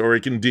and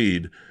historic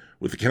indeed,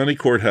 with the county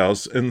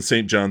courthouse and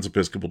St. John's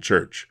Episcopal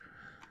Church.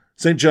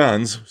 St.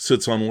 John's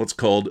sits on what's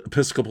called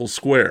Episcopal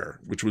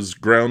Square, which was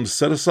ground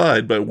set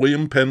aside by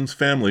William Penn's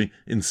family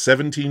in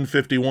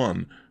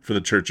 1751 for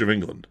the Church of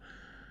England.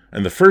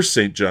 And the first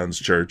St. John's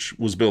Church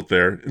was built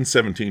there in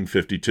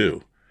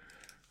 1752.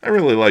 I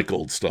really like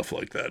old stuff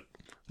like that.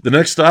 The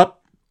next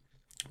stop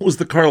was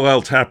the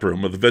Carlisle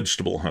Taproom of the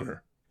Vegetable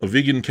Hunter, a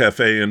vegan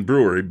cafe and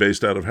brewery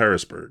based out of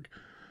Harrisburg.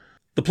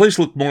 The place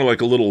looked more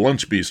like a little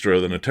lunch bistro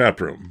than a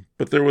taproom,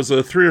 but there was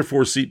a 3 or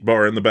 4 seat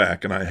bar in the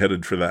back, and I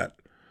headed for that.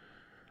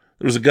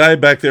 There was a guy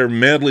back there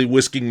madly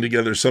whisking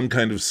together some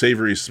kind of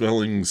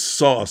savory-smelling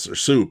sauce or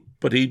soup,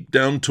 but he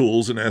downed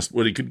tools and asked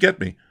what he could get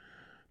me.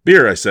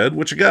 Beer, I said.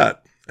 What you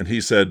got? And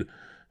he said,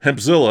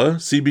 Hempzilla,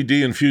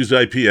 CBD-infused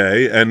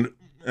IPA,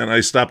 and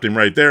I stopped him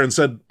right there and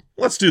said,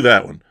 let's do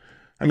that one.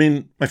 I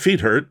mean, my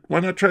feet hurt.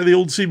 Why not try the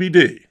old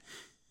CBD?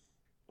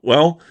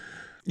 Well,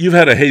 you've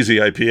had a hazy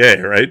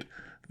IPA, right?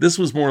 This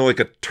was more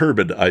like a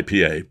turbid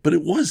IPA, but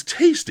it was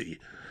tasty.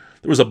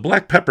 There was a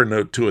black pepper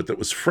note to it that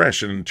was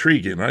fresh and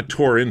intriguing, and I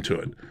tore into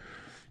it.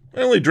 I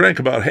only drank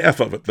about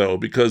half of it, though,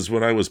 because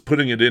when I was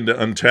putting it into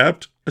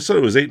Untapped, I said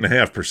it was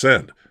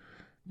 8.5%.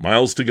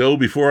 Miles to go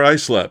before I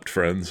slept,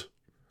 friends.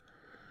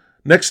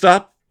 Next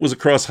stop was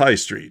across High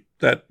Street,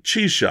 that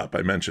cheese shop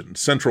I mentioned,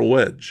 Central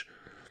Wedge.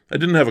 I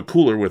didn't have a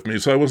cooler with me,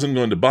 so I wasn't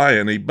going to buy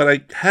any, but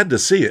I had to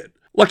see it.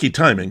 Lucky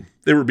timing.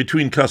 They were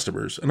between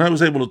customers, and I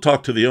was able to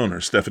talk to the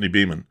owner, Stephanie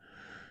Beeman.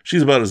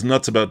 She's about as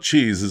nuts about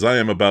cheese as I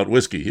am about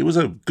whiskey. It was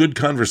a good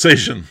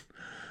conversation.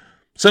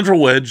 Central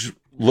Wedge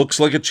looks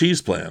like a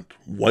cheese plant.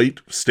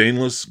 White,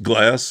 stainless,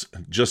 glass,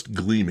 just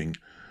gleaming.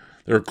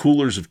 There are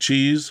coolers of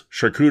cheese,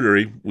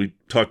 charcuterie, we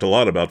talked a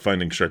lot about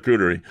finding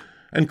charcuterie,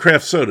 and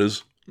craft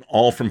sodas,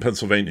 all from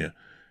Pennsylvania.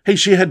 Hey,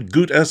 she had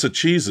Gout Essa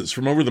cheeses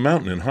from over the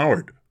mountain in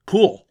Howard.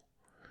 Cool.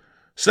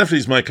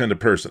 Stephanie's my kind of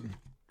person.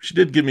 She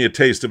did give me a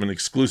taste of an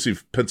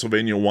exclusive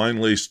Pennsylvania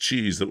wine-laced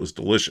cheese that was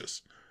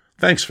delicious.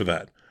 Thanks for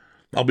that.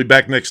 I'll be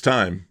back next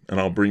time, and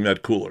I'll bring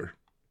that cooler.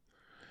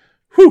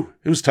 Whew,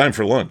 it was time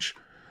for lunch.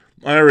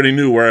 I already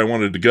knew where I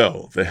wanted to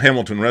go, the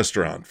Hamilton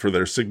restaurant, for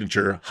their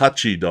signature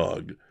Hotchie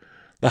dog.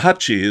 The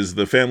Hotchie is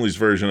the family's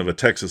version of a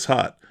Texas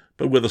hot,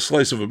 but with a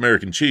slice of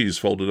American cheese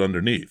folded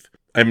underneath.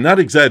 I'm not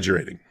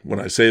exaggerating when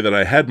I say that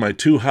I had my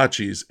 2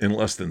 Hotchies in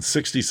less than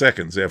 60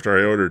 seconds after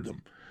I ordered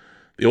them.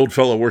 The old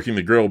fellow working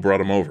the grill brought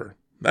them over.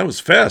 That was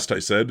fast, I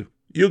said.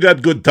 You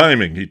got good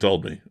timing, he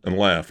told me, and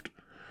laughed.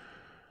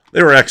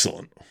 They were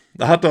excellent.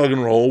 The hot dog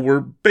and roll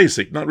were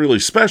basic, not really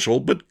special,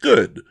 but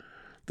good.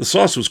 The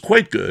sauce was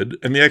quite good,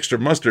 and the extra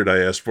mustard I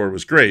asked for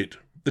was great.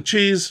 The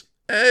cheese,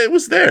 it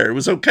was there, it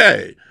was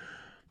okay.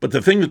 But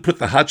the thing that put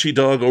the Hotchie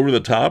dog over the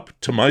top,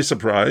 to my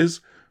surprise,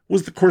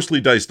 was the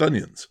coarsely diced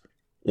onions.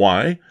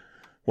 Why?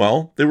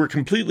 Well, they were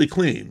completely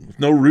clean, with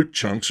no root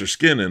chunks or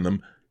skin in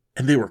them,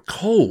 and they were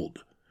cold.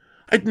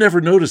 I'd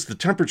never noticed the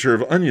temperature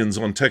of onions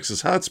on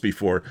Texas hots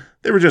before.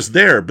 They were just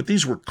there, but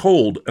these were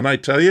cold, and I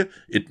tell you,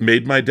 it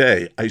made my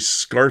day. I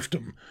scarfed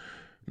them.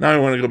 Now I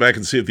want to go back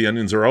and see if the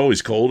onions are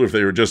always cold or if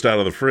they were just out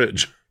of the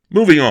fridge.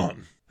 Moving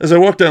on. As I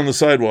walked down the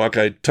sidewalk,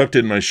 I tucked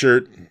in my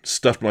shirt and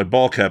stuffed my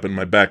ball cap in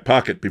my back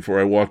pocket before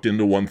I walked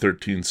into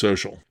 113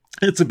 Social.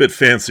 It's a bit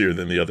fancier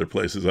than the other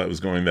places I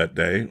was going that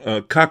day,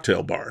 a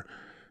cocktail bar,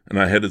 and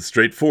I headed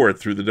straight for it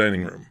through the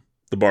dining room.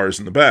 The bar is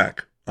in the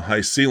back, a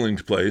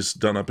high-ceilinged place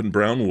done up in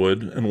brown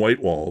wood and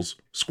white walls,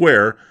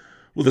 square,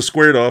 with a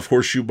squared-off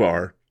horseshoe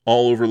bar,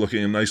 all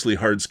overlooking a nicely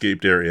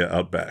hardscaped area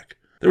out back.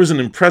 There was an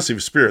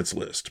impressive spirits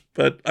list,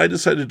 but I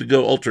decided to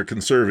go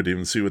ultra-conservative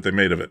and see what they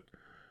made of it.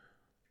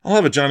 I'll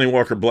have a Johnny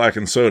Walker Black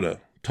and Soda,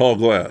 tall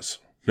glass,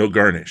 no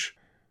garnish.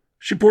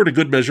 She poured a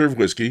good measure of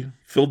whiskey,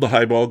 filled the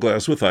highball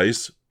glass with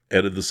ice,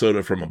 added the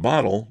soda from a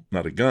bottle,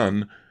 not a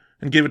gun,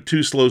 and gave it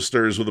 2 slow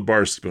stirs with a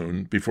bar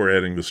spoon before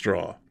adding the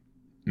straw.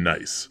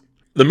 Nice.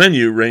 The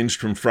menu ranged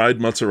from fried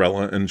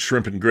mozzarella and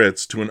shrimp and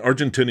grits to an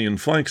Argentinian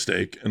flank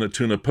steak and a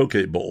tuna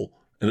poke bowl,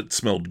 and it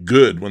smelled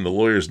good when the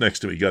lawyers next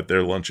to me got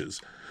their lunches.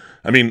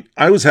 I mean,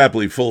 I was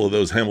happily full of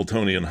those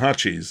Hamiltonian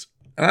hotchies,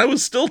 and I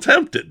was still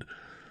tempted.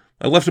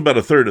 I left about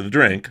a third of the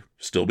drink,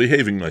 still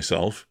behaving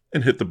myself,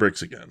 and hit the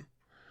bricks again.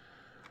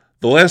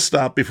 The last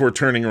stop before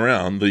turning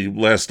around, the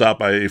last stop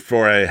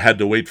before I had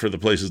to wait for the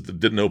places that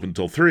didn't open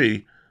till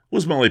 3,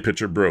 was Molly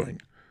Pitcher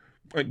Brewing.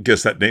 I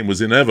guess that name was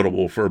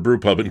inevitable for a brew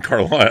pub in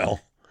Carlisle.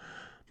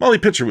 Molly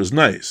Pitcher was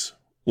nice.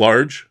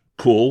 Large,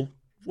 cool,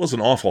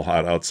 wasn't awful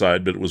hot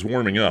outside, but it was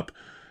warming up,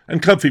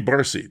 and comfy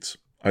bar seats.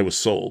 I was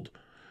sold.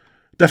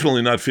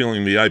 Definitely not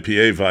feeling the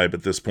IPA vibe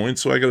at this point,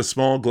 so I got a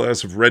small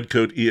glass of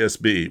Redcoat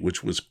ESB,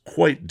 which was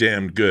quite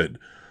damned good.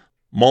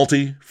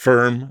 Malty,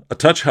 firm, a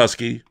touch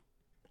husky.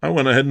 I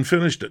went ahead and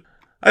finished it.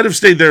 I'd have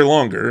stayed there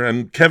longer,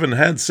 and Kevin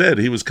had said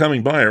he was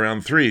coming by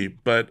around 3,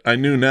 but I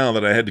knew now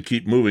that I had to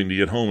keep moving to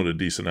get home at a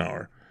decent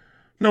hour.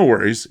 No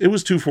worries, it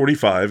was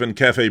 2:45 and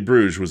Café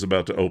Bruges was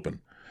about to open.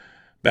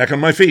 Back on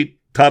my feet,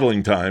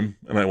 toddling time,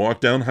 and I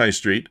walked down High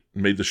Street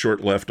and made the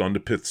short left onto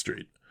Pitt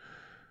Street.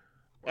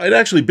 I'd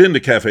actually been to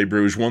Café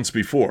Bruges once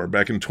before,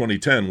 back in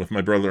 2010 with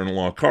my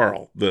brother-in-law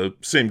Carl, the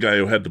same guy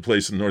who had the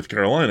place in North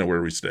Carolina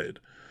where we stayed.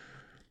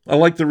 I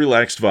liked the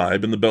relaxed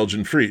vibe and the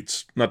Belgian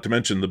frites, not to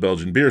mention the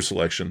Belgian beer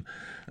selection,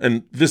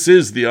 and this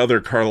is the other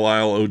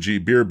Carlisle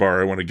OG beer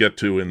bar I want to get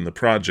to in the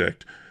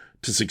project.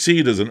 To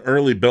succeed as an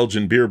early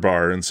Belgian beer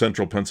bar in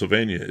central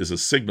Pennsylvania is a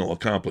signal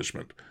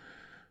accomplishment.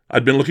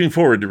 I'd been looking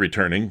forward to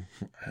returning.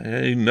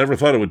 I never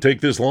thought it would take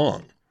this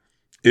long.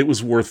 It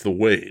was worth the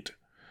wait.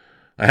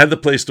 I had the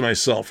place to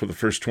myself for the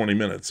first 20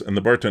 minutes, and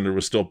the bartender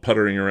was still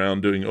puttering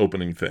around doing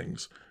opening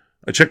things.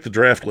 I checked the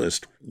draft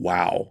list.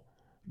 Wow.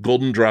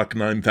 Golden Drac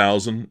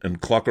 9000 and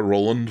Clocker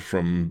Roland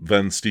from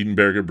Van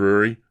Steenberger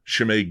Brewery,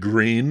 Chimay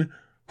Green,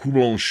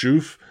 Houblon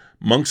Chouf,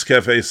 Monk's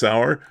Café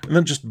Sour, and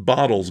then just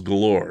bottles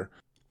galore.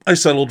 I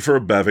settled for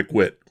a Bavik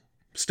Wit,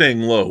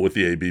 staying low with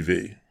the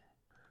ABV.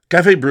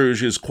 Café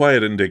Bruges is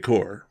quiet in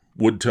decor,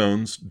 wood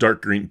tones,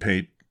 dark green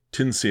paint,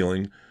 tin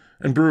ceiling,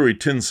 and brewery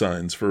tin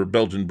signs for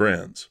Belgian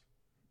brands.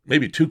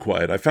 Maybe too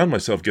quiet, I found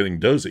myself getting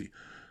dozy.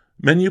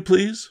 Menu,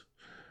 please?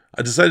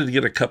 I decided to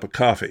get a cup of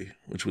coffee,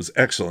 which was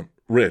excellent,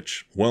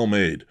 rich,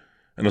 well-made,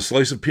 and a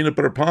slice of peanut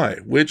butter pie,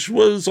 which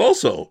was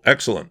also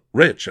excellent,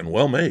 rich, and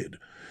well-made.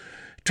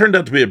 It turned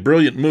out to be a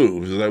brilliant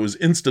move, as I was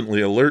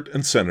instantly alert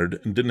and centered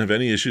and didn't have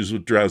any issues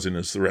with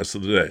drowsiness the rest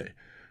of the day.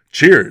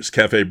 Cheers,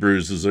 Café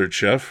Bruges dessert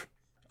chef.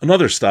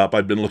 Another stop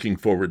I'd been looking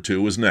forward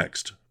to was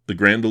next, the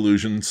Grand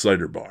Illusion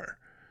Cider Bar.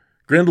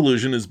 Grand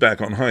Illusion is back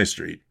on High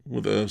Street,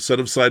 with a set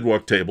of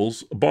sidewalk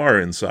tables, a bar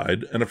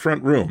inside, and a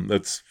front room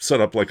that's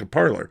set up like a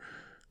parlor,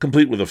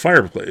 complete with a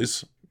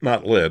fireplace,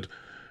 not lit,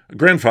 a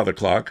grandfather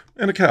clock,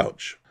 and a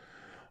couch.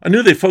 I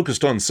knew they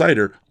focused on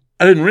cider.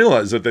 I didn't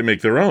realize that they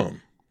make their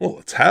own. Well,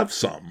 let's have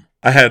some.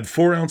 I had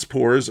 4-ounce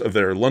pours of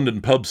their London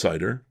pub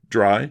cider,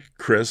 dry,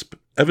 crisp,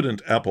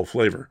 evident apple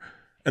flavor,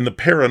 and the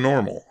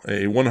Paranormal,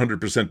 a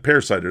 100%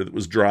 pear cider that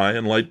was dry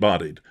and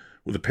light-bodied,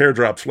 with a pear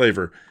drop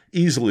flavor,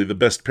 easily the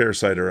best pear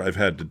cider I've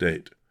had to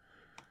date.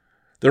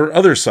 There were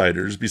other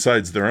ciders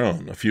besides their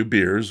own, a few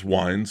beers,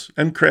 wines,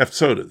 and craft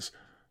sodas,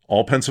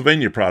 all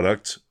Pennsylvania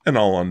products and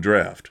all on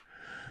draft.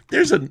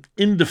 There's an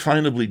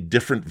indefinably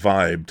different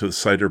vibe to the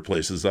cider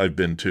places I've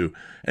been to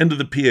and to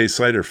the PA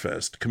Cider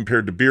Fest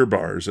compared to beer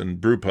bars and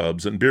brew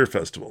pubs and beer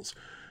festivals.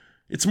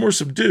 It's more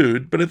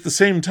subdued, but at the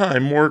same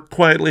time more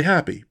quietly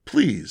happy,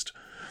 pleased.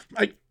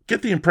 I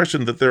get the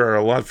impression that there are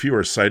a lot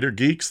fewer cider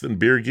geeks than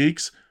beer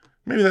geeks.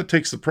 Maybe that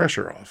takes the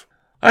pressure off.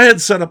 I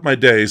had set up my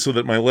day so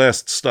that my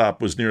last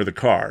stop was near the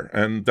car,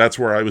 and that's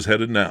where I was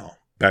headed now,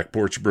 Back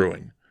Porch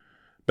Brewing.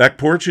 Back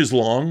Porch is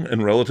long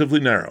and relatively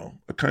narrow,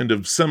 a kind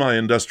of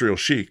semi-industrial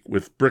chic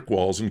with brick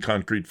walls and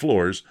concrete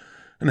floors,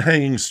 and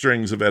hanging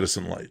strings of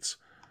Edison lights.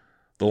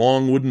 The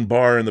long wooden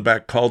bar in the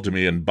back called to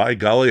me, and by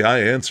golly, I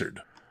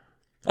answered.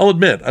 I'll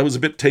admit, I was a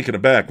bit taken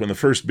aback when the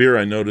first beer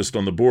I noticed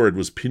on the board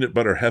was peanut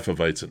butter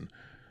Hefeweizen.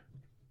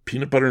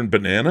 Peanut butter and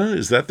banana?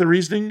 Is that the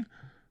reasoning?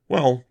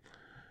 Well,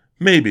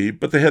 maybe,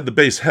 but they had the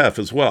base hef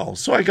as well,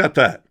 so I got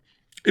that.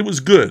 It was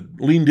good,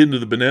 leaned into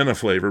the banana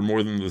flavor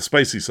more than the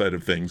spicy side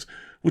of things,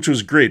 which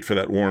was great for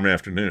that warm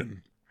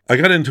afternoon. I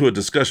got into a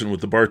discussion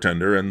with the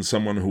bartender and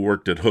someone who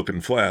worked at Hook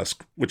and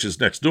Flask, which is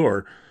next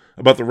door,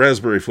 about the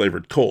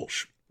raspberry-flavored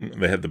Kolsch.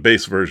 They had the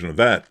base version of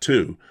that,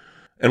 too,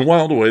 and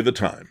whiled away the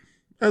time,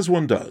 as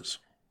one does.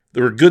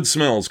 There were good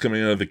smells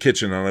coming out of the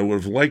kitchen, and I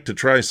would have liked to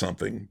try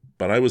something,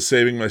 but I was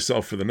saving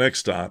myself for the next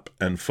stop,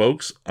 and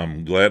folks,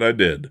 I'm glad I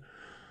did.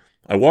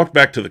 I walked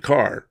back to the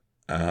car.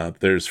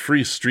 There's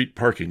free street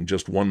parking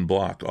just 1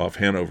 block off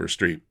Hanover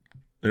Street.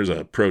 There's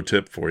a pro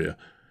tip for you.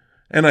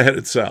 And I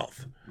headed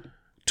south.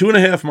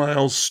 2.5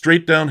 miles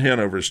straight down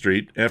Hanover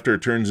Street after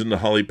it turns into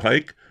Holly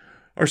Pike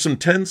are some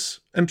tents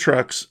and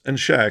trucks and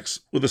shacks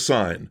with a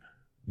sign,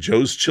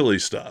 Joe's Chili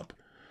Stop.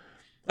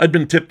 I'd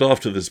been tipped off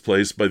to this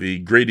place by the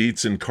Great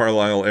Eats in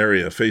Carlisle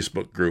area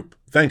Facebook group.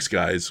 Thanks,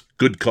 guys.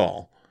 Good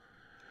call.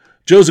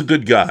 Joe's a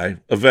good guy,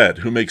 a vet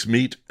who makes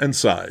meat and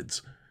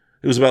sides.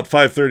 It was about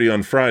 5:30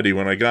 on Friday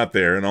when I got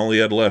there, and all he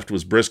had left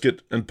was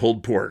brisket and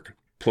pulled pork,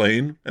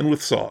 plain and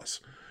with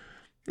sauce.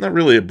 Not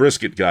really a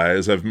brisket guy,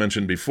 as I've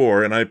mentioned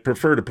before, and I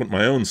prefer to put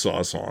my own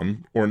sauce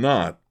on, or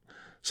not,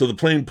 so the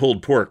plain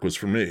pulled pork was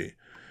for me.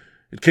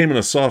 It came in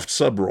a soft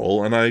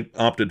sub-roll, and I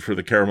opted for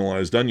the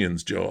caramelized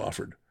onions Joe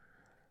offered.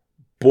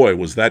 Boy,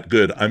 was that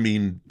good. I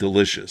mean,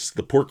 delicious.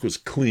 The pork was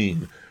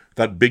clean,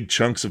 without big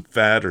chunks of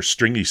fat or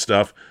stringy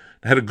stuff.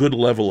 It had a good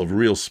level of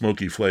real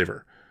smoky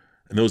flavor.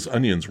 And those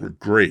onions were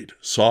great,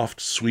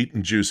 soft, sweet,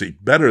 and juicy,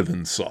 better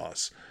than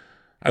sauce.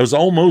 I was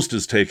almost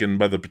as taken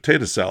by the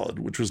potato salad,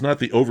 which was not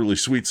the overly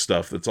sweet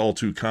stuff that's all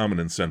too common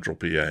in central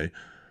PA,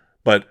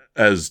 but,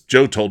 as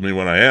Joe told me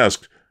when I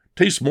asked,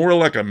 tastes more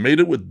like I made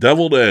it with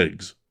deviled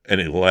eggs.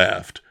 And he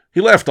laughed.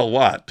 He laughed a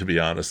lot, to be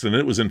honest, and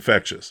it was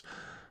infectious.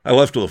 I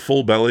left with a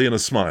full belly and a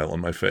smile on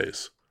my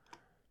face.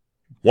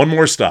 One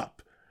more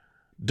stop.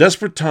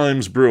 Desperate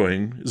Times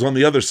Brewing is on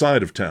the other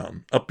side of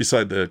town, up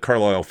beside the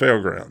Carlisle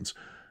Fairgrounds.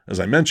 As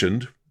I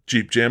mentioned,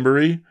 Jeep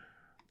Jamboree,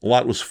 the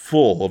lot was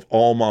full of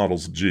all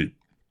models of Jeep.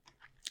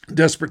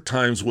 Desperate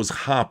Times was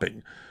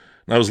hopping,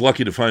 and I was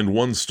lucky to find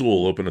one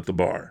stool open at the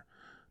bar.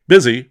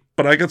 Busy,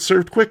 but I got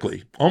served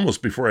quickly,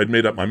 almost before I'd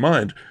made up my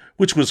mind,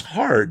 which was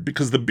hard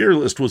because the beer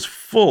list was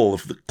full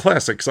of the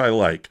classics I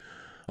like.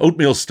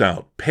 Oatmeal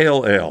Stout,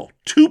 Pale Ale,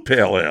 2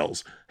 Pale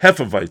Ales,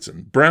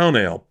 Hefeweizen, Brown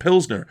Ale,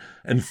 Pilsner,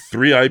 and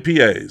 3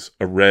 IPAs,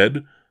 a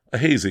red, a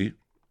hazy,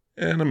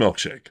 and a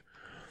milkshake.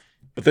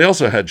 But they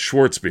also had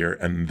Schwarzbier,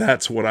 and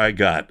that's what I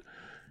got.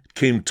 It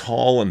came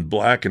tall and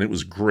black, and it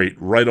was great,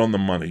 right on the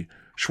money.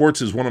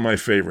 Schwartz is one of my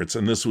favorites,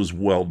 and this was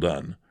well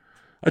done.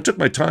 I took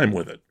my time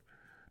with it.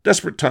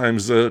 Desperate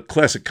Times is a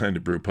classic kind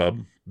of brew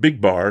pub.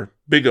 Big bar,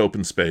 big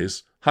open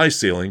space, high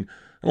ceiling,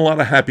 and a lot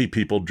of happy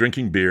people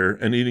drinking beer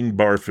and eating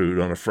bar food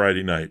on a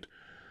Friday night.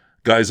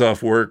 Guys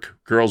off work,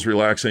 girls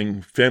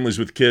relaxing, families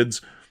with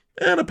kids,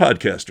 and a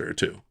podcaster or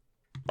two.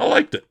 I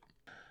liked it.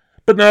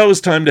 But now it was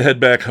time to head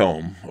back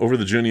home, over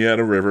the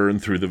Juniata River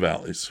and through the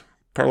valleys.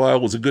 Carlisle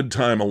was a good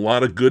time, a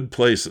lot of good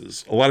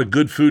places, a lot of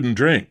good food and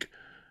drink,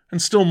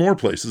 and still more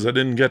places I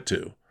didn't get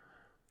to.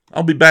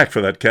 I'll be back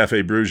for that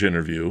Café Bruges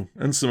interview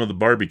and some of the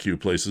barbecue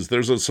places.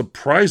 There's a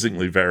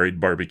surprisingly varied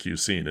barbecue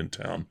scene in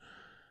town,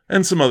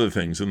 and some other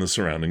things in the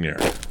surrounding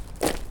area.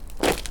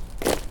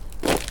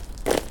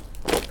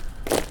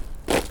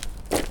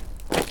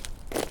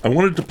 I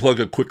wanted to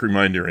plug a quick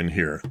reminder in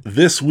here.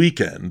 This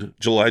weekend,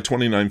 July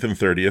 29th and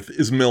 30th,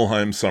 is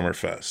Millheim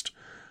Summerfest.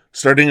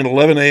 Starting at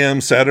 11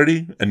 a.m.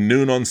 Saturday and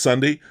noon on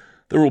Sunday,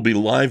 there will be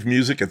live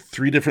music at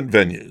 3 different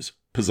venues: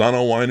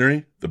 Pisano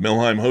Winery, the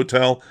Milheim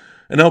Hotel,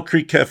 and Elk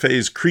Creek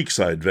Cafe's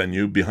Creekside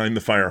venue behind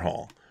the fire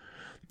hall.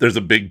 There's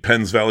a big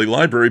Penns Valley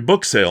Library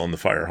book sale in the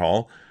fire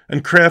hall,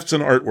 and crafts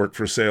and artwork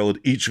for sale at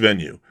each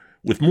venue,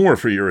 with more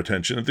for your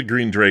attention at the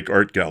Green Drake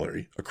Art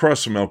Gallery,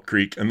 across from Elk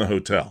Creek and the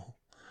hotel.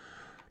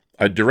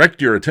 I'd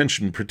direct your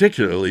attention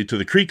particularly to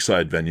the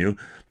Creekside venue,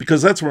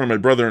 because that's where my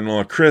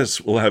brother-in-law Chris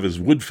will have his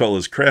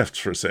Woodfellas crafts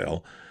for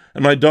sale,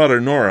 and my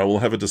daughter Nora will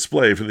have a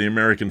display for the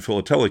American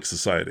Philatelic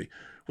Society,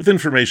 with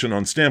information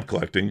on stamp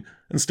collecting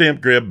and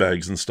stamp grab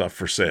bags and stuff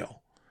for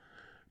sale.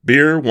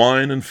 Beer,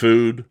 wine, and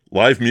food,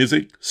 live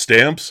music,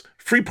 stamps,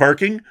 free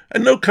parking,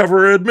 and no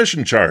cover or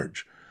admission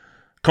charge.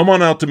 Come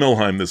on out to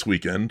Milheim this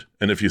weekend,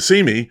 and if you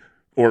see me,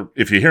 or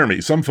if you hear me,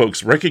 some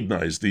folks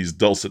recognize these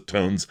dulcet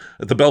tones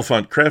at the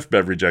Bellefonte Craft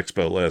Beverage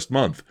Expo last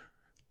month.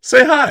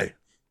 Say hi!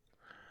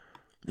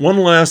 One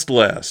last,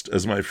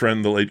 as my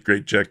friend the late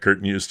great Jack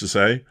Curtin used to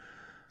say.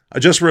 I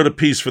just wrote a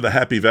piece for the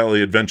Happy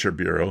Valley Adventure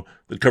Bureau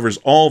that covers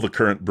all the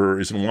current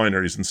breweries and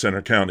wineries in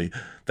Center County.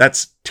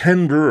 That's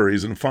 10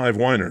 breweries and 5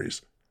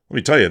 wineries. Let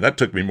me tell you, that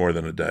took me more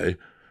than a day.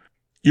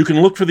 You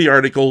can look for the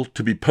article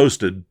to be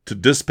posted to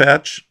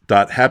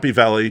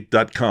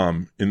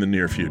dispatch.happyvalley.com in the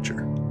near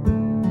future.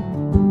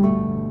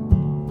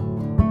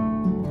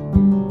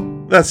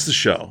 That's the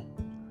show.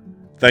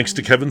 Thanks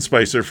to Kevin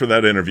Spicer for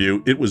that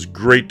interview. It was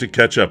great to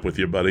catch up with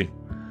you, buddy.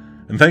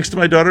 And thanks to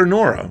my daughter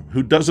Nora,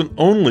 who doesn't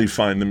only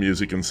find the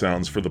music and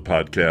sounds for the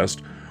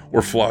podcast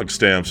or flog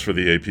stamps for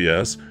the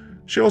APS,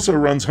 she also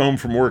runs home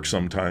from work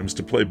sometimes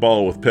to play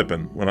ball with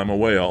Pippin when I'm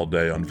away all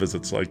day on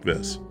visits like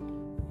this.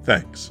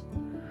 Thanks.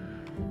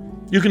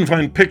 You can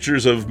find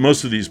pictures of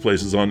most of these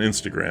places on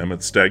Instagram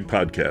at Stag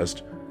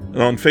Podcast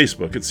and on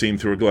Facebook at Seen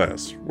Through a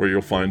Glass, where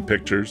you'll find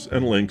pictures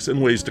and links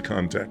and ways to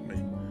contact me.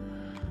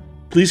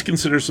 Please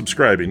consider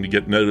subscribing to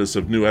get notice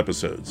of new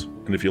episodes,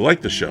 and if you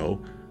like the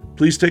show,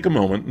 please take a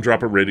moment and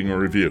drop a rating or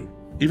review.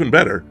 Even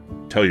better,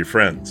 tell your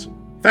friends.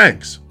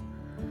 Thanks!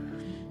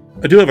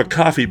 I do have a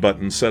coffee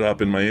button set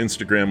up in my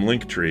Instagram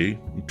Linktree,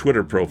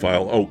 Twitter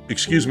profile,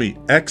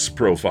 X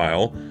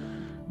profile,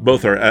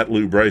 both are at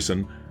Lou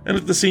Bryson, and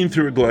at the Seen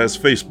Through a Glass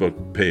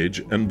Facebook page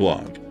and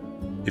blog.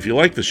 If you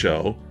like the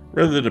show,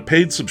 rather than a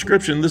paid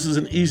subscription, this is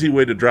an easy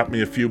way to drop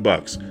me a few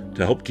bucks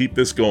to help keep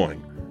this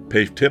going,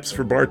 pay tips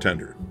for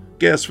bartender,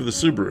 gas for the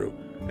Subaru,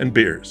 and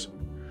beers.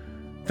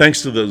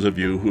 Thanks to those of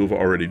you who have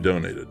already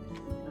donated.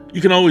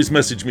 You can always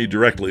message me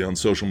directly on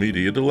social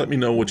media to let me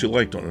know what you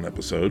liked on an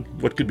episode,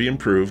 what could be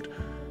improved,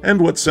 and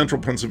what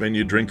Central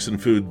Pennsylvania drinks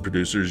and food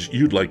producers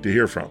you'd like to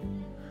hear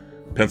from.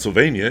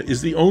 Pennsylvania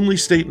is the only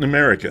state in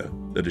America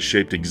that is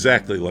shaped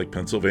exactly like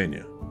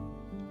Pennsylvania.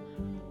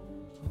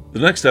 The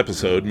next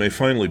episode may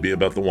finally be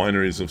about the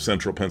wineries of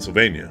Central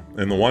Pennsylvania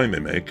and the wine they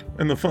make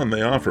and the fun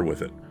they offer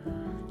with it.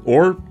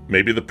 Or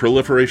maybe the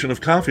proliferation of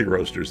coffee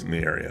roasters in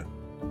the area.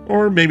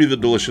 Or maybe the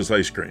delicious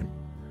ice cream.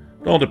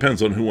 It all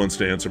depends on who wants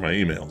to answer my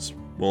emails.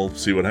 We'll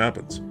see what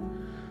happens.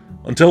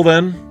 Until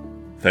then,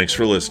 thanks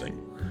for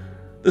listening.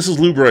 This is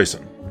Lou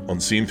Bryson on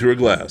Seen Through a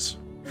Glass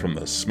from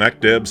the smack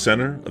dab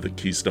center of the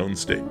Keystone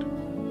State.